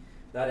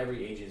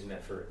agent is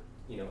meant for,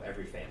 you know,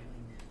 every family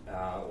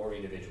or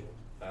individual.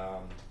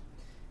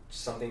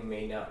 Something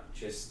may not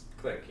just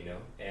click, you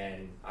know.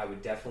 And I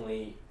would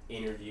definitely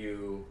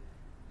interview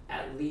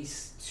at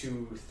least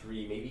 2,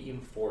 3, maybe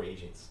even 4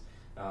 agents.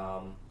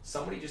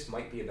 Somebody just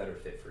might be a better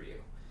fit for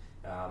you.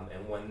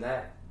 And when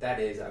that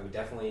is, I would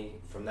definitely,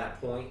 from that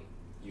point,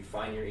 you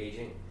find your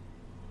agent.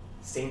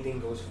 Same thing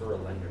goes for a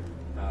lender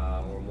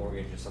or a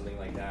mortgage or something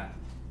like that.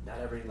 Not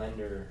every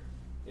lender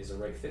is a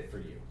right fit for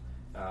you.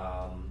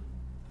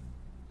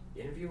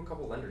 Interview a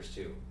couple lenders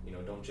too. You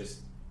know, don't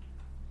just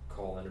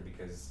call a lender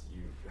because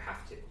you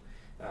have to.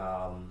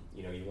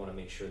 You know, you want to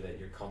make sure that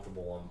you're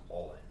comfortable on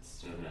all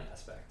ends from that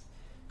aspect.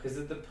 Because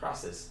the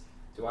process,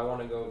 do I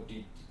want to go,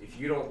 if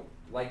you don't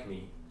like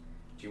me,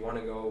 do you want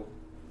to go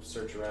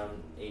search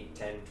around 8,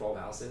 10, 12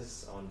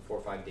 houses on 4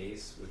 or 5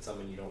 days with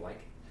someone you don't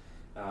like?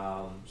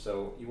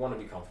 So you want to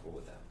be comfortable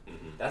with them.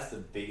 That's the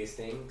biggest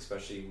thing,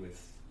 especially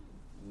with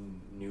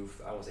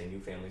I won't say new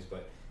families,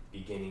 but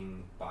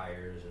beginning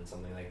buyers and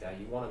something like that.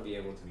 You want to be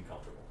able to be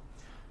comfortable.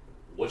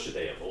 What should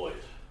they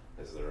avoid?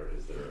 Are there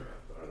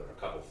a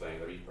couple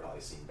things? You've probably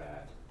seen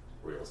bad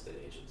real estate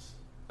agents.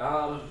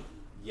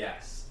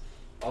 Yes.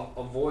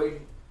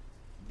 Avoid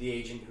the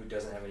agent who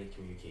doesn't have any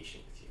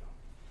communication with you.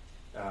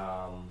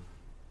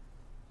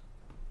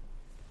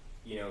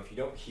 You know, if you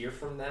don't hear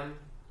from them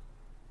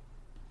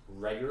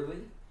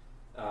regularly,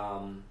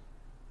 to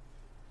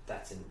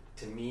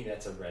me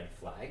that's a red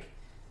flag.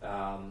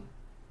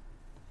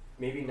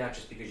 Maybe not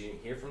just because you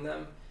didn't hear from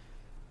them,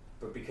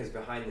 but because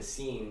behind the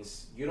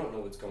scenes, you don't know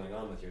what's going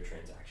on with your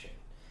transaction.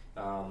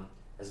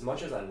 As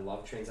much as I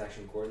love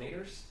transaction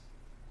coordinators,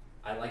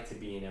 I like to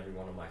be in every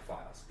one of my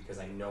files because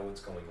I know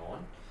what's going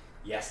on.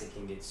 Yes, it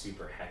can get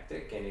super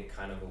hectic and it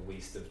kind of a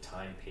waste of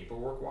time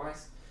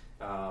paperwork-wise.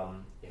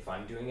 If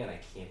I'm doing it, I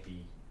can't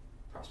be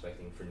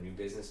prospecting for new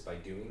business by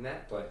doing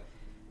that, but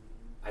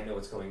I know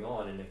what's going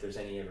on, and if there's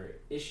any ever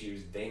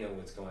issues, they know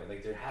what's going on.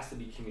 Like, there has to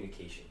be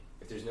communication.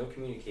 If there's no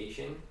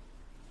communication,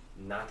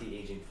 not the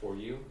agent for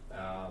you.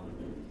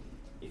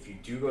 If you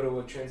do go to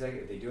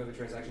if they do have a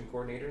transaction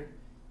coordinator,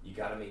 you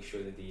got to make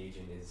sure that the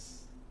agent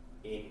is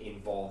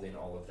involved in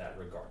all of that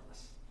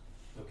regardless.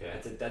 Okay.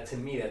 To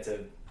me,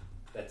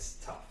 that's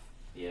tough.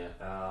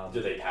 Yeah.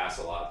 Do they pass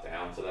a lot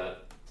down to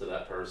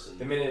that person?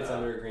 The minute it's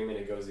under agreement,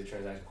 it goes to the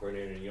transaction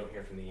coordinator, and you don't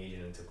hear from the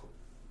agent until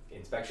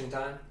inspection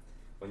time,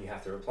 when you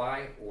have to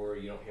reply, or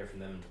you don't hear from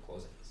them until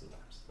closing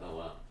sometimes. Oh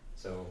wow.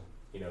 So,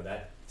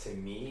 that to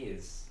me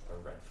is a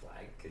red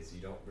flag because you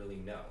don't really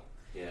know.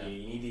 Yeah.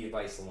 You need the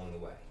advice along the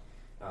way.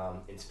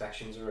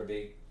 Inspections are a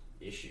big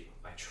issue.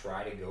 I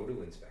try to go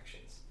to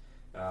inspections.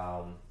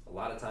 A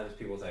lot of times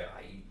people say,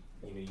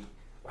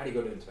 why do you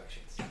go to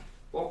inspections?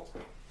 Well,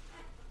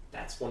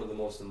 that's one of the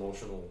most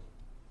emotional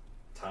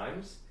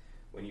times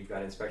when you've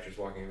got inspectors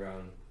walking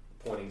around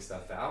pointing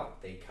stuff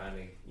out. They kind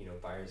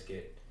of, buyers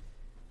get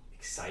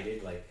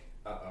excited, like,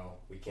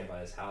 we can't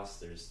buy this house,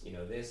 there's,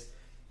 this.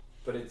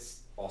 But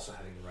it's also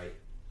having the right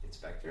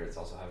inspector, it's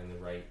also having the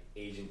right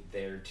agent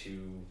there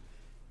to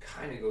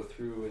kind of go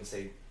through and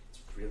say, it's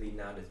really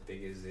not as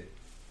big as it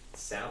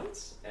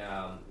sounds.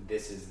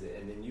 This is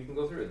and then you can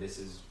go through it. This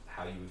is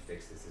how you would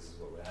fix this. This is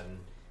what would happen,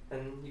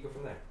 and you go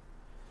from there.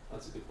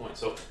 That's a good point.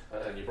 So,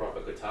 and you brought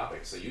up a good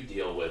topic. So you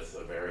deal with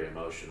a very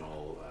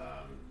emotional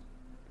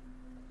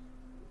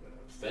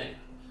thing.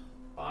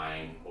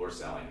 Buying or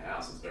selling a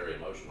house is very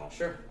emotional.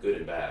 Sure. Good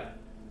and bad.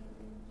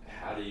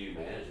 How do you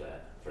manage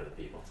that for the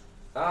people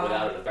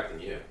without it affecting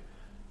you?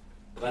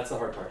 That's the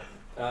hard part.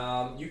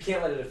 You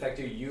can't let it affect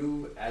you.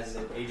 You, as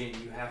an agent,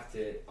 you have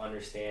to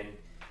understand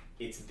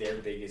it's their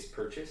biggest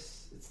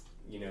purchase. It's,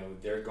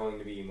 they're going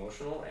to be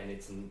emotional, and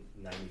it's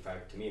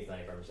 95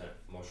 95%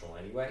 emotional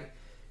anyway,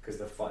 because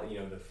the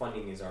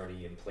funding is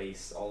already in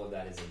place. All of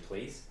that is in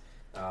place.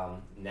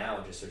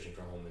 Now, just searching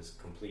for a home is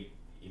complete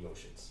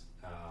emotions.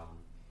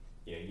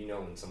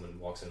 When someone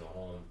walks in a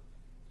home,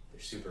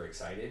 they're super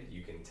excited.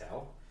 You can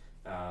tell,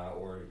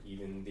 or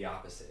even the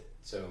opposite.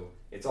 So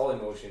it's all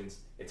emotions.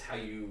 It's how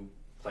you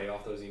play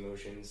off those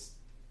emotions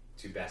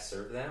to best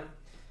serve them.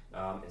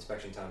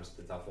 Inspection time's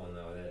the tough one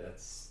though.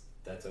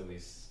 That's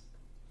always,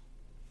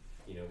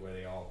 where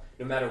they all,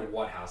 no matter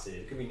what house it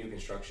is, it could be new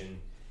construction.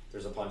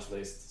 There's a punch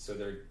list, so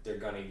they're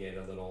gonna get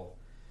a little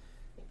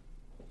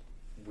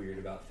weird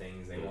about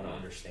things. They want to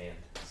understand.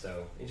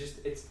 So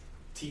it's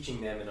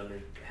teaching them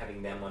and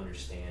having them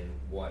understand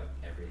what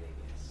everything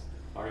is.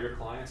 Are your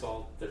clients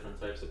all different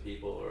types of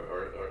people,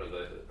 or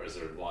is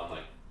there one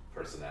like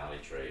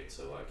personality trait?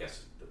 So I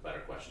guess the better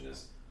question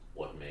is,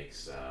 what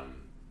makes a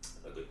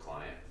good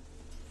client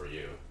for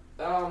you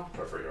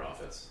or for your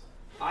office?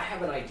 I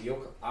have an ideal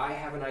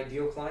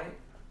client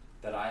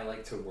that I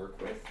like to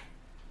work with,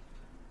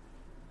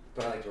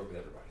 but I like to work with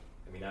everybody.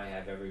 I mean, I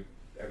have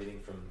everything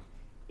from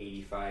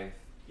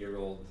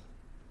 85-year-old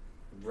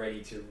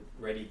ready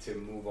to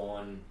move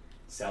on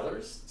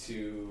sellers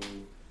to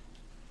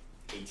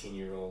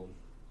 18-year-old,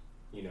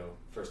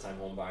 first-time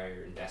home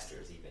buyer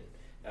investors even.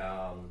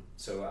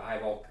 So I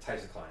have all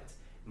types of clients.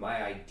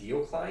 My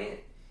ideal client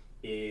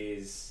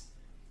is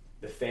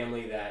the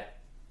family that,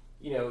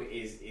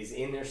 is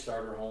in their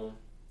starter home,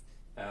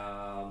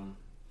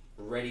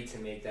 ready to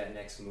make that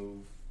next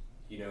move,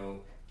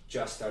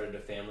 just started a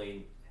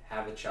family,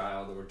 have a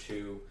child or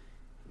two,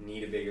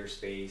 need a bigger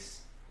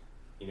space,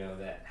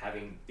 that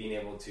being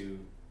able to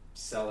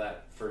sell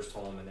that first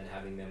home and then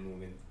having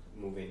them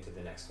move into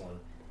the next one.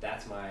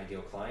 That's my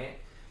ideal client.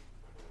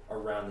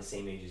 Around the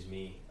same age as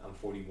me. I'm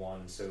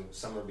 41, so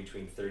somewhere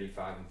between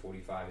 35 and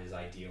 45 is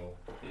ideal.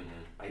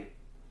 Mm-hmm.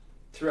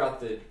 Throughout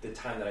the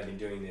time that I've been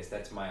doing this,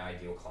 that's my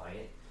ideal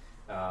client.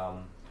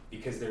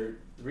 Because the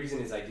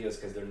reason it's ideal is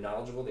because they're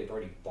knowledgeable, they've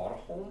already bought a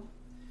home,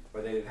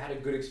 whether they've had a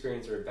good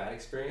experience or a bad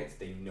experience,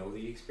 they know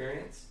the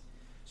experience.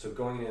 So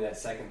going into that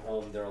second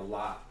home,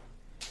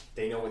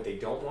 they know what they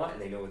don't want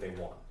and they know what they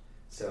want.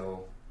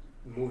 So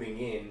moving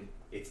in,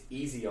 it's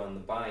easy on the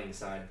buying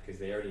side because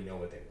they already know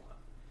what they want.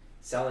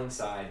 Selling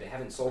side, they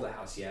haven't sold a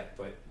house yet,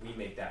 but we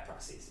make that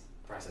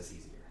process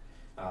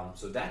easier.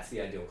 So that's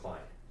the ideal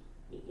client.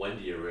 When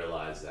do you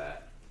realize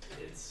that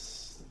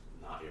it's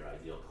not your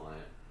ideal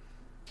client?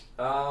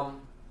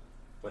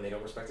 When they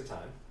don't respect the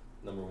time,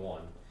 number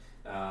one.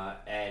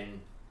 And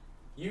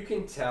you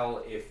can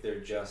tell if they're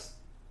just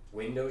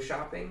window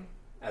shopping,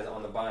 as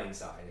on the buying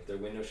side, if they're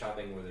window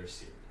shopping or they're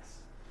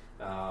serious.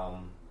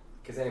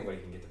 Because anybody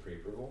can get the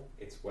pre-approval.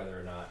 It's whether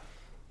or not,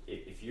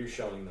 if you're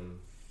showing them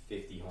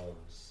 50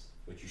 homes,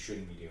 which you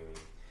shouldn't be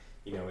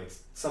doing,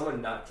 it's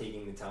someone not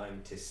taking the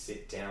time to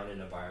sit down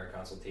in a buyer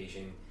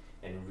consultation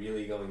and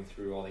really going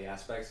through all the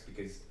aspects,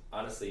 because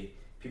honestly,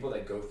 people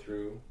that go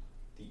through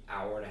the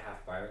hour and a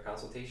half buyer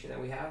consultation that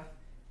we have,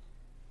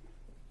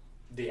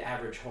 the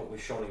average home, we're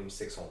showing them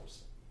 6 homes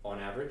on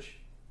average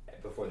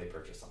before they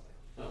purchase something.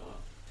 Oh, wow.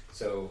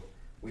 So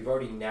we've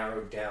already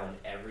narrowed down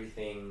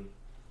everything,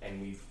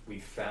 and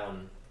we've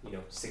found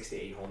 6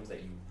 to 8 homes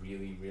that you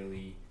really,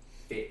 really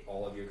fit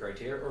all of your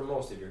criteria or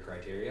most of your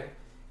criteria,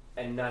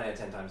 and 9 out of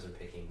 10 times they're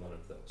picking one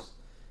of those.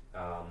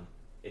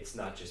 It's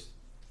not just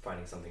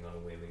finding something on a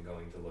whim and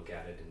going to look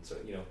at it, and so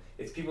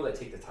it's people that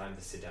take the time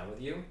to sit down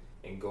with you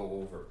and go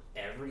over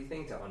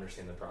everything to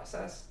understand the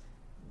process.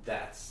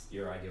 That's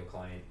your ideal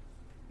client,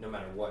 no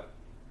matter what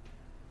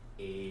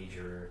age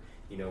or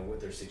what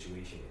their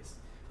situation is.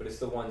 But it's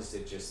the ones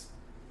that just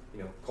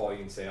call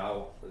you and say,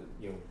 oh,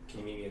 can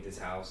you meet me at this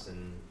house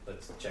and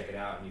let's check it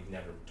out, and you've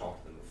never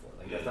talked to them before.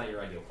 Like, that's not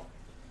your ideal client.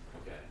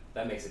 Okay.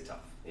 That makes it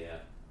tough. Yeah.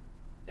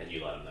 And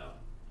you let them know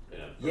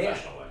in a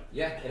professional way.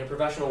 Yeah, in a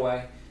professional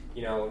way,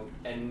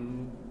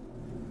 and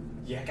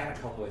you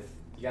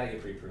gotta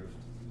get pre-approved.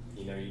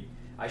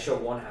 I show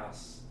one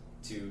house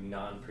to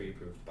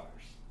non-pre-approved buyers.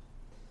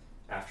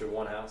 After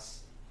one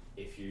house,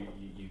 if you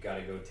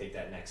gotta go take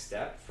that next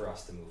step for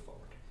us to move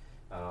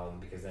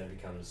forward, because then it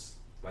becomes,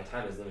 my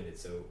time is limited,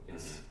 so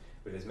it's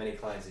with as many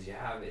clients as you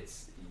have, you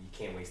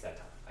can't waste that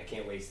time. I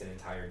can't waste an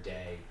entire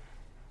day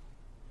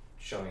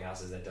showing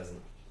houses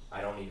I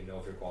don't even know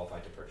if you're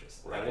qualified to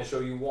purchase. Right. I will show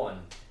you one,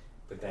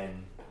 but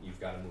then you've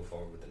got to move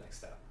forward with the next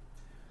step.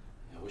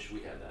 I wish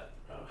we had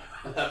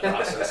that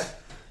process.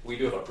 We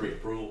do have a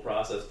pre-approval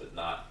process, but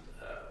not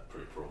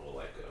pre-approval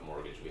like a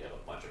mortgage. We have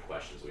a bunch of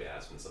questions we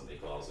ask when somebody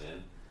calls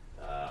in,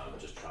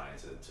 just trying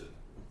to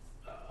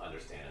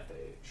understand if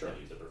they have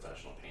used a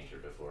professional painter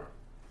before.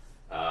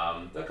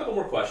 A couple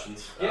more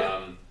questions.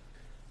 Yeah.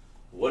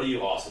 What are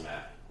you awesome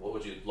at? What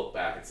would you look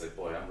back and say,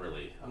 boy,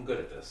 I'm good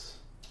at this?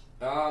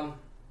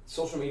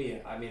 Social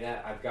media. I mean,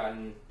 I've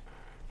gotten,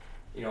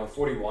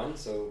 41,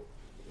 so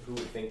who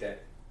would think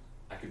that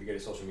I could be good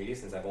at social media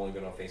since I've only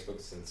been on Facebook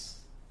since,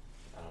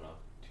 I don't know,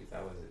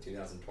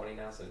 2020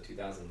 now, so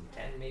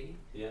 2010 maybe?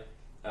 Yeah.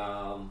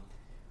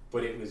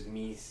 But it was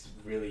me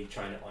really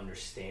trying to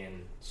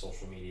understand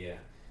social media,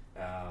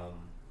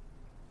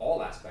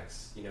 all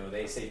aspects.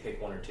 They say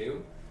pick one or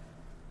two.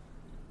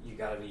 You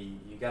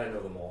gotta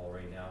know them all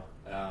right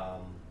now.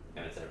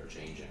 And it's ever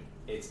changing.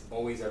 It's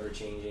always ever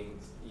changing,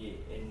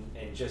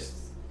 and just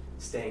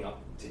staying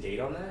up to date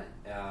on that.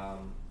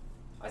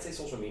 I'd say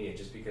social media,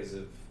 just because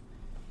of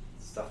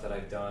stuff that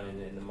I've done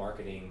in the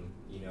marketing.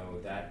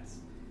 That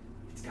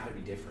it's got to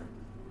be different.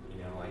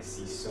 I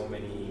see so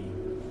many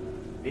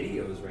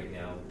videos right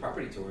now,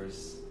 property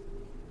tours,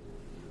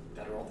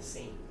 that are all the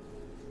same.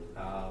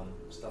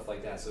 Stuff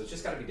like that. So it's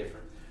just got to be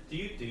different. Do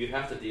you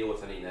have to deal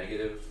with any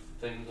negative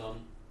things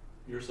on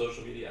your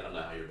social media? I don't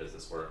know how your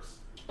business works.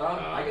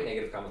 I get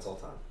negative comments all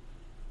the time.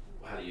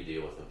 How do you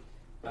deal with them?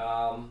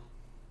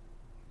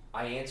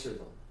 I answer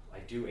them. I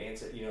do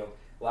answer.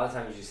 A lot of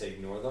times you just say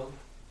ignore them.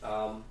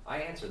 I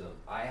answer them.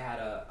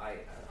 I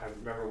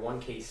remember one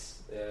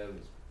case. It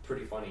was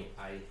pretty funny.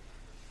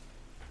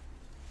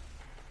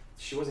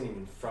 She wasn't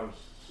even from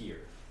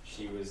here.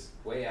 She was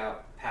way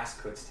out past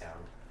Kutztown.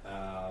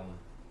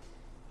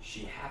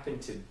 She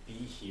happened to be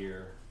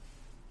here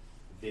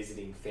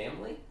visiting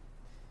family,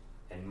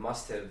 and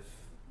must have,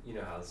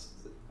 how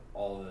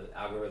all the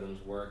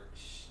algorithms work.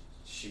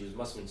 She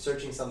must have been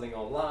searching something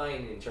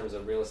online in terms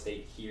of real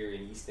estate here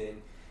in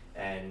Easton,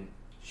 and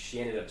she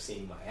ended up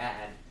seeing my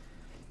ad.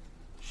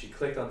 She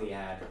clicked on the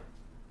ad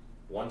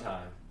one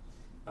time.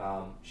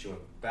 She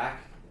went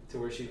back to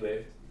where she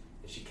lived,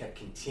 and she kept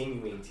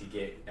continuing to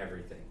get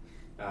everything.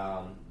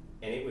 And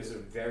it was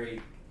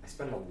I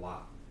spend a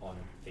lot on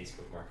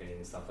Facebook marketing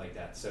and stuff like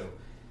that, so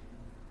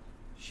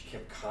she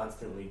kept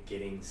constantly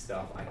getting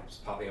stuff. I was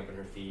popping up in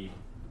her feed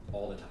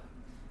all the time.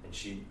 And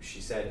she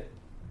said,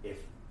 if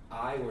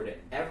I were to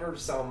ever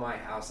sell my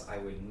house, I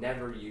would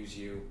never use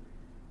you.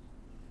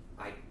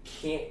 I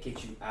can't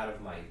get you out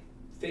of my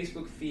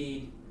Facebook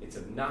feed. It's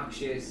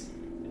obnoxious,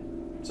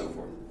 and so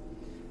forth.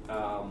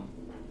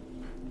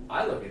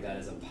 I look at that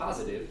as a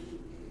positive,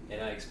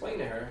 and I explained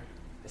to her,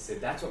 I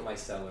said, that's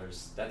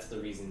the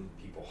reason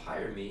people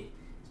hire me,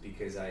 is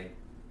because I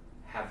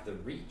have the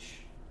reach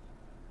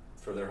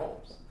for their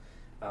homes.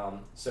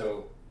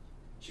 So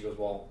she goes,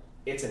 well,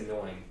 it's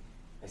annoying.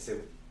 I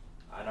said,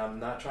 and I'm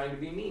not trying to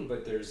be mean,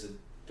 but there's a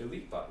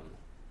delete button.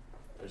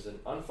 There's an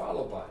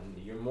unfollow button.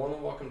 You're more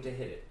than welcome to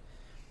hit it.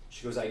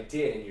 She goes, I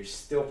did, and you're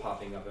still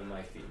popping up in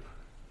my feed.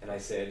 And I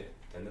said,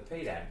 then the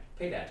paid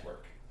ads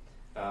work.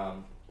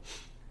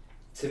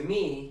 To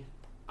me,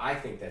 I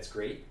think that's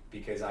great,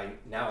 because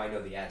now I know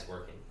the ad's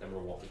working, number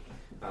one.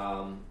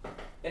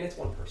 And it's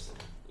one person.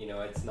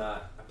 It's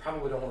not, I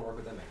probably don't want to work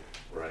with them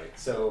anymore. Right.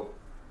 So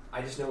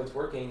I just know it's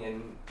working,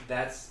 and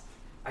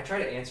I try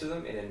to answer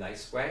them in a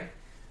nice way.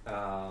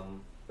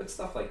 But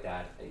stuff like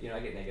that, I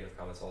get negative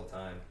comments all the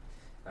time.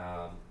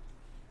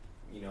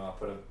 I'll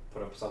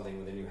put up something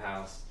with a new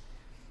house,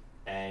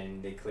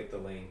 and they click the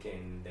link,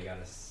 and they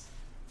gotta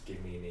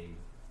give me a name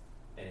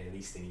and at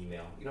least an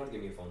email. You don't have to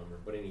give me a phone number,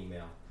 but an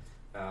email,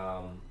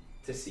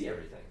 to see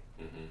everything.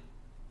 Mm-hmm.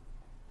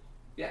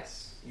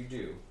 Yes, you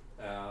do.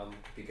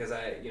 Because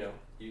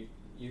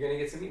you're gonna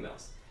get some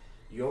emails.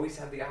 You always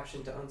have the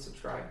option to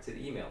unsubscribe to the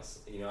emails.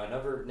 I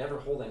never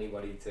hold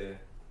anybody to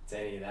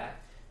any of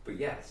that. But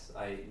yes,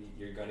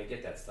 you're gonna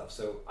get that stuff.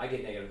 So I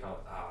get negative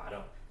comments.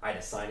 I had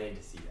to sign in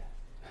to see that.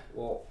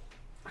 Well,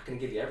 I'm not gonna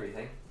give you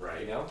everything.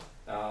 Right.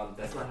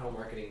 That's not how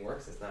marketing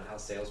works. That's not how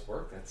sales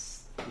work.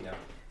 That's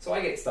So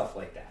I get stuff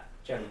like that.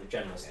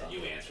 General stuff. And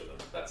you answer them.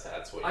 That's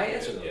what you I do.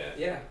 answer them.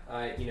 Yeah.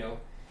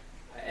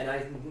 And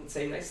I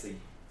say nicely,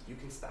 you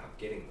can stop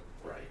getting them.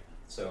 Right.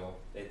 So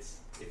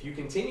if you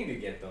continue to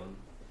get them,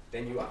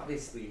 then you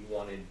obviously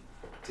wanted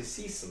to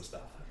see some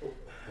stuff.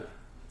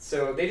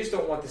 So they just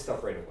don't want the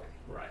stuff right away.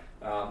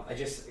 Right. I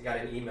just got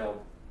an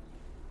email.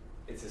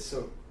 It's just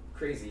so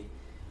crazy.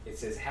 It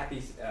says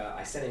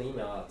I sent an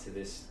email out to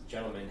this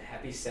gentleman,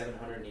 happy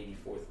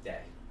 784th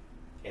day,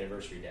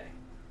 anniversary day.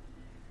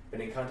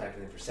 Been in contact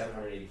with him for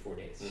 784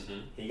 days. Mm-hmm.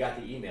 He got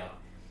the email.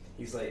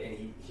 He's like,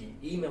 and he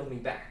emailed me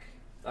back.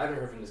 I haven't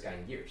heard from this guy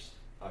in years,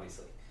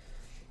 obviously.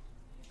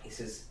 He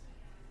says,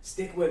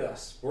 stick with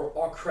us.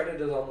 Our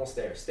credit is almost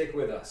there. Stick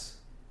with us.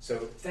 So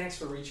thanks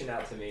for reaching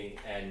out to me,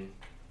 and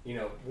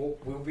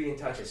we'll be in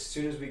touch as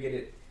soon as we get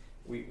it.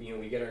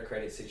 We get our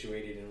credit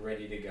situated and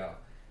ready to go.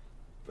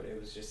 But it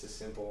was just a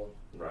simple,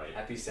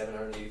 happy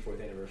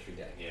 784th anniversary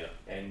day. Yeah.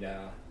 And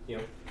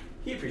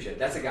he appreciated it.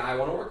 That's a guy I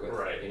want to work with.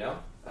 Right.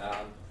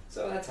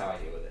 So that's how I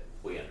deal with it.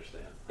 We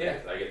understand. Yeah.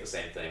 I get the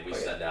same thing. We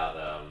send out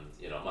a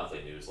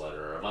monthly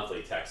newsletter or a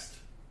monthly text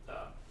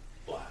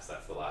blast.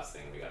 That's the last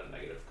thing we got a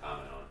negative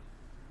comment on,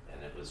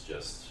 and it was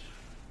just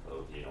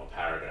a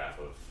paragraph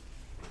of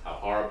how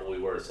horrible we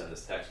were to send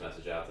this text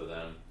message out to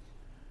them,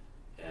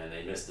 and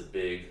they missed the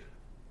big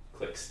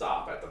click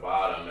stop at the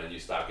bottom, and you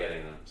stop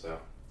getting them. So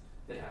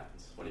it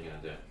happens. What are you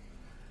gonna do?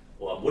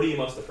 Well, what are you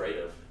most afraid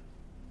of?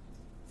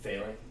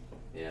 Failing.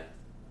 Yeah.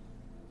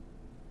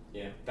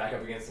 Yeah, back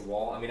up against the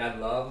wall. I mean, I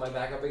love my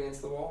back up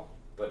against the wall,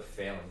 but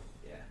failing,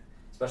 yeah.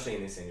 Especially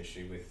in this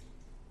industry with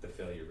the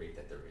failure rate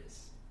that there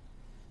is.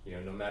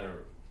 No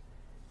matter,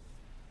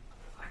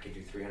 I could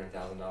do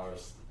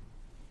 $300,000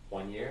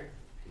 one year,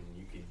 and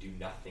you could do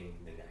nothing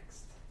the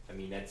next. I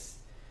mean,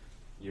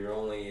 you're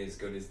only as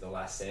good as the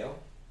last sale.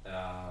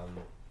 To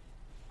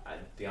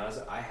be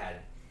honest, I had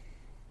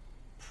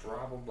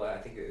probably, I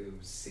think it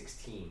was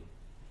 16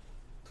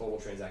 total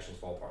transactions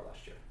fall apart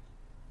last year.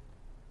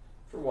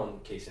 For one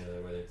case or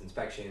another, whether it's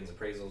inspections,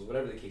 appraisals,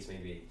 whatever the case may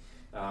be.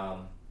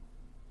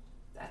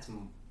 That's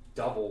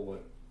double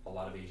what a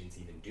lot of agents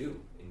even do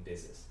in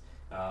business.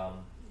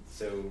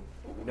 So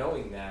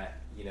knowing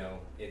that,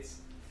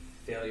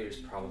 failure is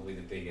probably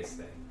the biggest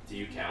thing. Do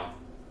you count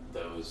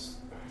those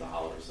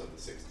dollars of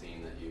the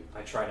 16 that you...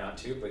 I try not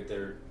to, but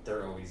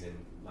they're always in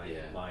my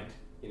mind,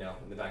 in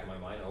the back of my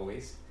mind,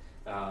 always.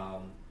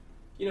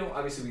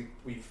 Obviously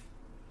we've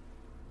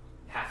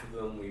half of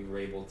them we were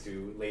able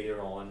to later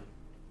on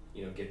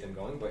get them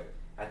going, but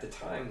at the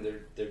time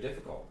they're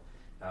difficult.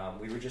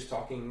 We were just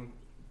talking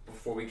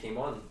before we came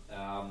on.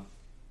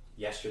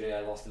 Yesterday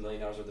I lost $1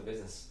 million worth of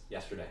business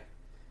yesterday.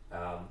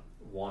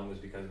 One was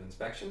because of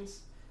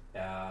inspections.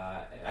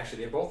 Actually,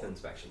 they're both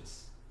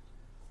inspections.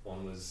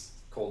 One was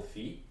cold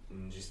feet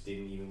and just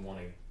didn't even want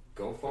to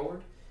go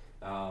forward.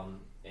 And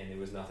there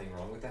was nothing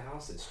wrong with the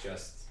house. It's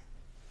just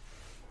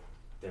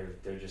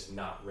they're just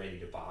not ready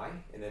to buy.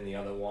 And then the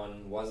other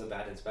one was a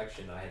bad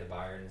inspection. I had a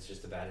buyer and it's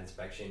just a bad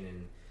inspection,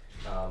 and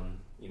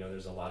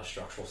there's a lot of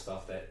structural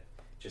stuff that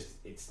just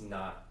it's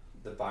not,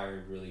 the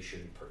buyer really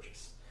shouldn't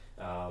purchase.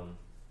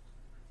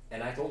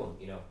 And I told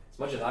him, as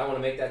much as I want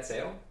to make that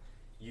sale,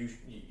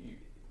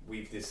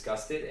 we've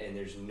discussed it, and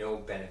there's no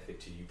benefit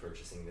to you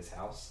purchasing this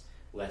house.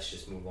 Let's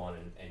just move on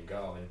and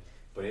go.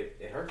 But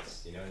it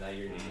hurts, now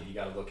you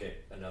got to look at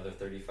another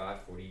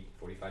 35, 40,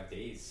 45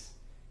 days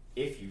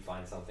if you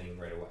find something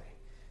right away.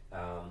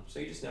 So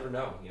you just never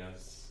know,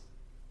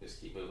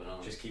 just keep moving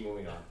on. Just keep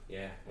moving on.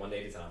 Yeah, one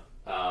day at a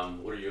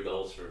time. What are your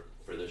goals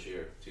for this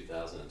year,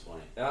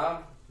 2020?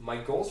 My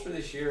goals for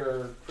this year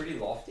are pretty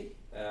lofty.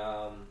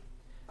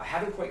 I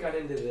haven't quite got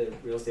into the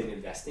real estate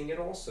investing at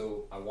all,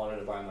 so I wanted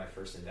to buy my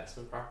first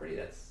investment property.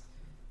 That's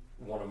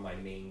one of my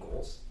main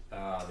goals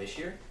this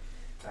year.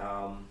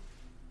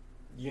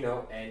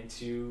 And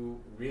to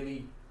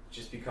really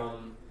just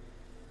become,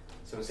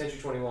 so in Century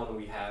 21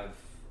 we have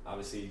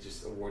obviously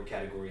just award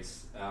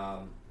categories.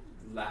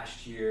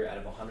 Last year, out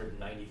of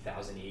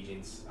 190,000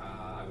 agents,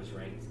 I was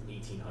ranked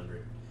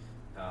 1,800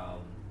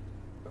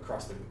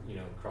 across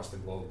the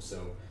globe.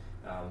 So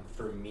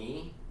for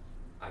me,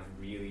 I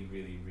really,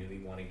 really, really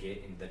want to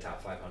get in the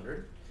top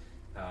 500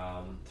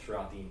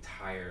 throughout the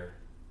entire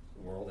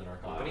world in our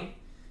company.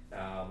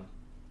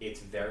 It's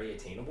very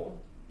attainable,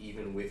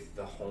 even with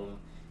the home.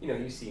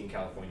 You see in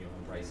California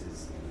home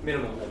prices,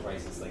 minimum home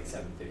price is like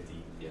 $750.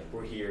 Yeah.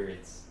 We're here,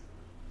 it's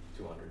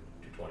 $200,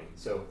 $220.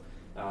 So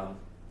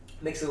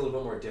makes it a little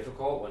bit more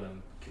difficult when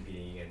I'm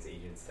competing against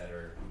agents that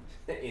are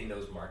in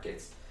those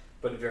markets,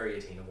 but very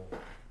attainable.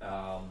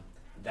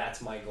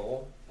 That's my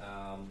goal.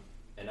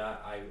 And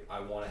I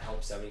want to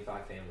help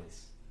 75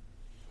 families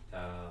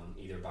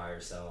either buy or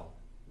sell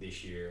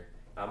this year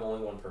I'm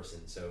only one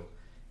person, so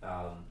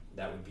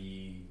that would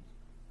be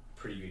a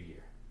pretty good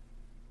year.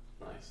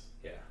 Nice.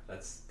 Yeah,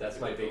 that's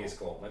my biggest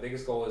goal. My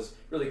biggest goal is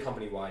really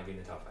company-wide being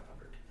the top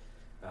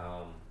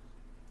 500.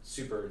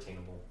 Super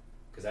attainable,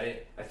 because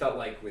I felt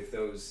like with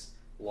those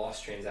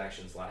lost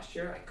transactions last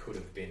year, I could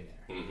have been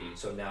there. Mm-hmm.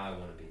 So now I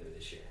want to be there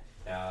this year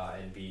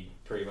and be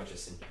pretty much a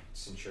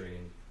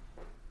Centurion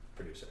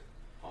producer.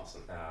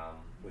 Awesome.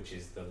 Which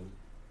is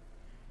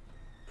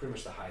pretty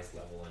much the highest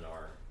level in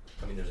our.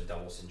 I mean, there's a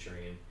double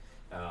Centurion,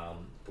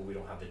 but we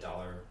don't have the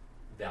dollar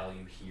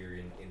value here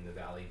in the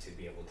Valley to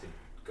be able to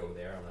go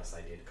there unless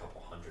I did a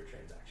couple hundred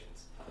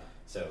transactions.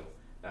 So,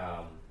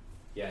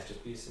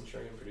 just be a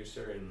Centurion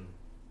producer and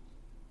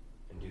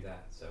do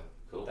that. So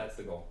cool. That's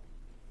the goal.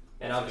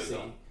 And That's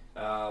obviously,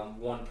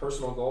 one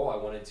personal goal, I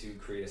wanted to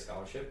create a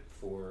scholarship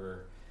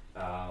for,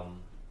 a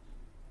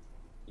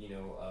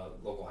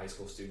local high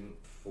school student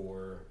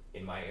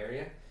in my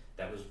area.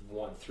 That was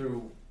one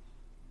through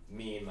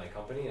me and my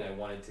company, and I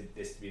wanted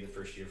this to be the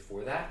first year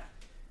for that.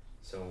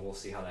 So we'll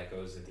see how that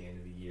goes at the end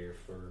of the year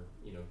for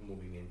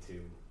moving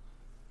into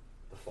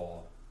the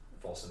fall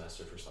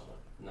semester for someone.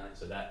 Nice.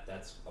 So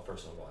that's a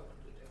personal goal I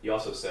wanted to do. You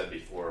also said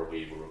before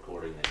we were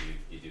recording that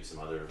you do some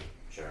other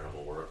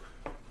charitable work.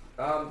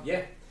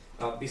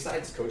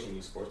 Besides coaching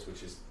youth sports,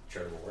 which is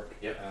charitable work,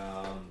 yep.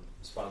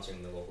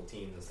 Sponsoring the local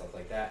teams and stuff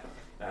like that.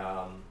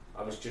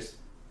 I was just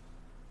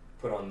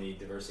put on the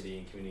Diversity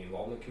and Community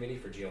Involvement Committee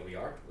for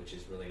GLBR, which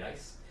is really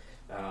nice.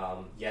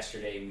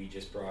 Yesterday we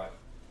just brought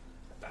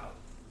about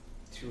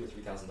 $2,000 or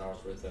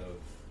 $3,000 worth of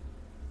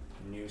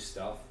new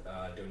stuff,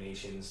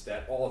 donations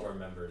that all of our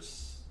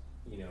members,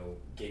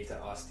 gave to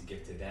us to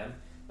give to them.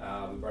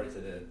 We brought it to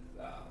the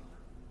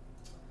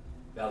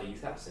Valley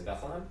Youth House in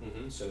Bethlehem.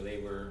 Mm-hmm. So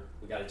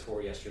we got a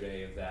tour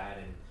yesterday of that,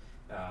 and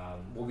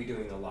we'll be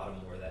doing a lot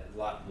more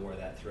of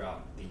that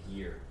throughout the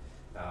year.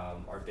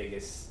 Our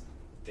biggest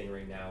thing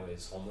right now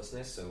is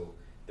homelessness. So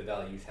the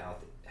Valley Youth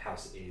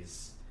House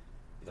is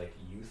like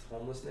youth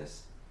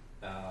homelessness,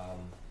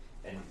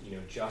 and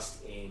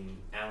just in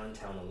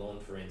Allentown alone,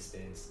 for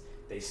instance,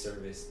 they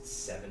serviced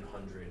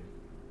 700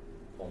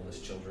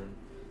 homeless children.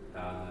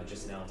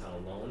 Just in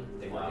Allentown alone,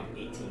 they work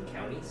in 18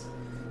 counties.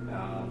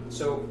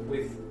 So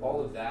with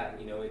all of that,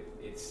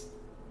 it's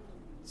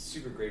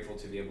super grateful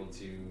to be able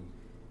to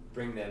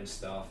bring them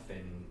stuff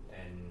and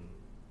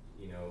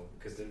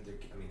because they're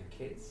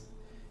kids.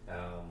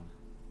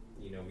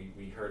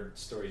 We heard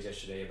stories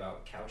yesterday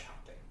about couch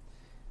hopping.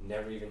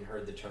 Never even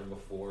heard the term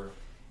before,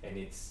 and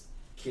it's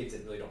kids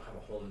that really don't have a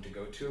home to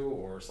go to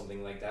or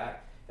something like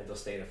that, and they'll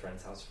stay at a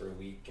friend's house for a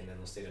week, and then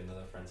they'll stay at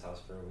another friend's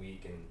house for a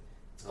week, and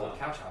it's called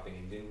couch hopping,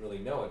 and didn't really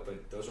know it,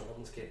 but those are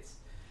homeless kids.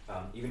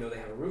 Even though they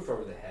have a roof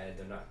over their head,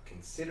 they're not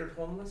considered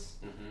homeless,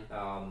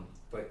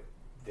 but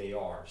they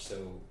are.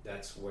 So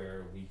that's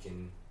where we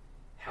can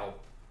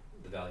help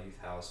the Valley Youth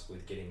House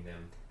with getting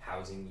them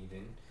housing,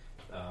 even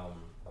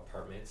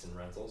apartments and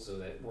rentals, so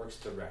that works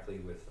directly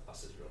with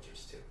us as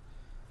realtors too.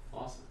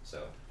 Awesome.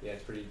 So yeah,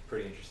 it's pretty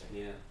interesting.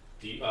 Yeah.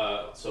 Do you,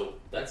 so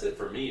that's it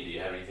for me. Do you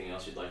have anything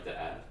else you'd like to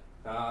add?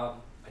 I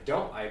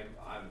don't.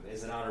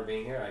 It's an honor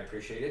being here. I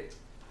appreciate it.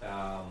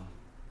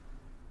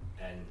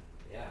 And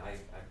yeah, I'm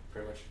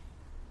pretty much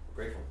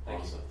grateful.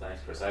 Thank you.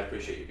 Thanks, Chris. I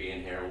appreciate you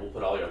being here. We'll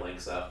put all your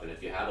links up, and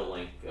if you have a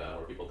link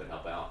where people can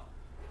help out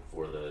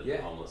for the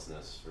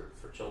homelessness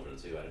for children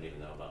too, I didn't even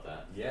know about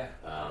that. Yeah.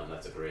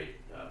 That's a great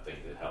thing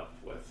to help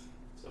with.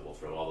 So we'll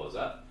throw all those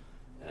up,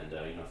 and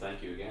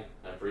thank you again.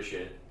 I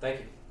appreciate it. Thank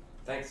you.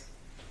 Thanks.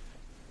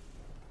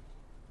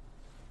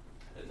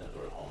 I didn't know they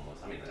were homeless.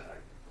 I mean,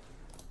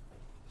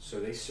 so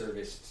they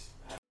serviced.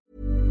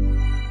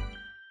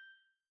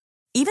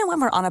 Even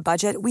when we're on a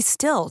budget, we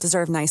still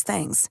deserve nice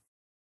things.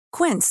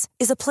 Quince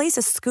is a place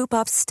to scoop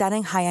up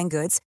stunning high-end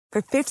goods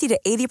for 50 to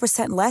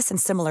 80% less than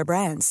similar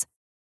brands.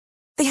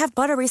 They have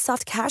buttery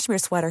soft cashmere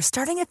sweaters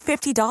starting at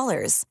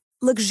 $50,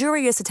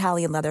 luxurious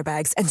Italian leather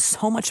bags, and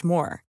so much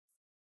more.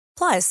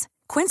 Plus,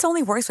 Quince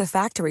only works with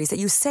factories that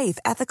use safe,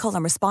 ethical,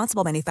 and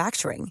responsible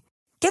manufacturing.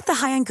 Get the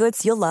high-end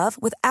goods you'll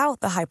love without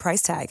the high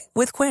price tag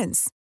with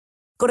Quince.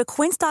 Go to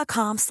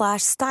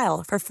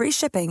quince.com/style for free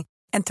shipping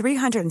and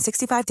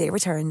 365-day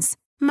returns.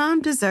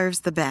 Mom deserves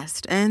the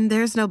best, and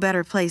there's no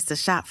better place to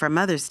shop for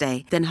Mother's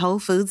Day than Whole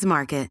Foods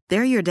Market.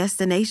 They're your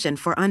destination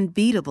for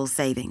unbeatable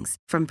savings,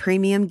 from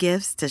premium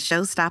gifts to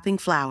show-stopping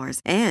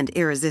flowers and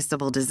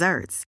irresistible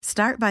desserts.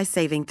 Start by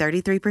saving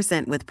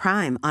 33% with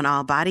Prime on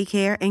all body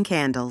care and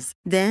candles.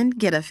 Then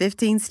get a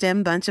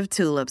 15-stem bunch of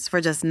tulips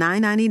for just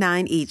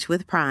 $9.99 each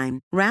with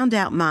Prime. Round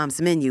out Mom's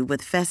menu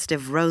with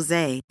festive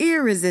rosé,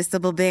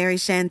 irresistible berry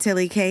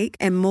chantilly cake,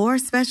 and more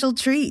special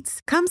treats.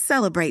 Come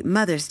celebrate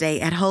Mother's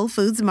Day at Whole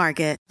Foods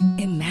Market.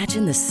 Market.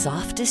 Imagine the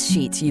softest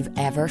sheets you've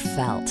ever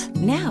felt.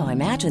 Now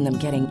imagine them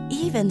getting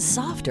even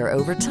softer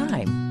over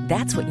time.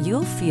 That's what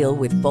you'll feel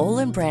with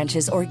Boll &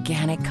 Branch's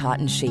organic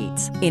cotton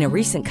sheets. In a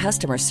recent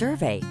customer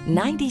survey,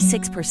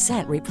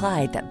 96%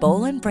 replied that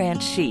Boll &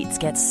 Branch sheets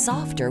get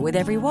softer with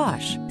every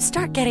wash.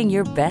 Start getting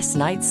your best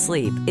night's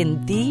sleep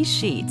in these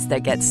sheets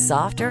that get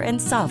softer and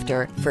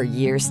softer for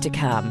years to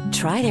come.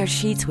 Try their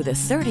sheets with a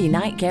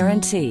 30-night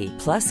guarantee.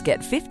 Plus, get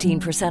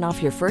 15%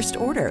 off your first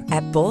order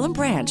at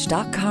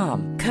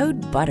bollandbranch.com.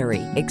 Code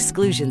BUTTERY.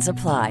 Exclusions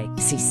apply.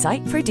 See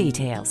site for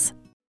details.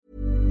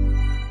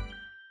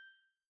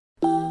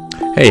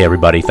 Hey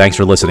everybody, thanks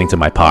for listening to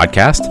my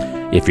podcast.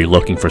 If you're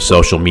looking for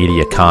social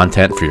media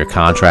content for your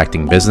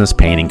contracting business,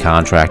 painting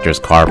contractors,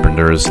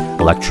 carpenters,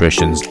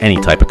 electricians, any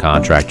type of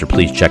contractor,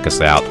 please check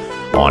us out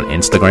on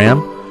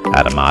Instagram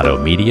at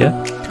Amato Media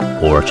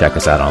or check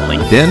us out on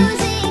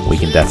LinkedIn. We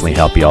can definitely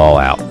help you all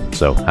out.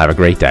 So have a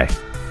great day.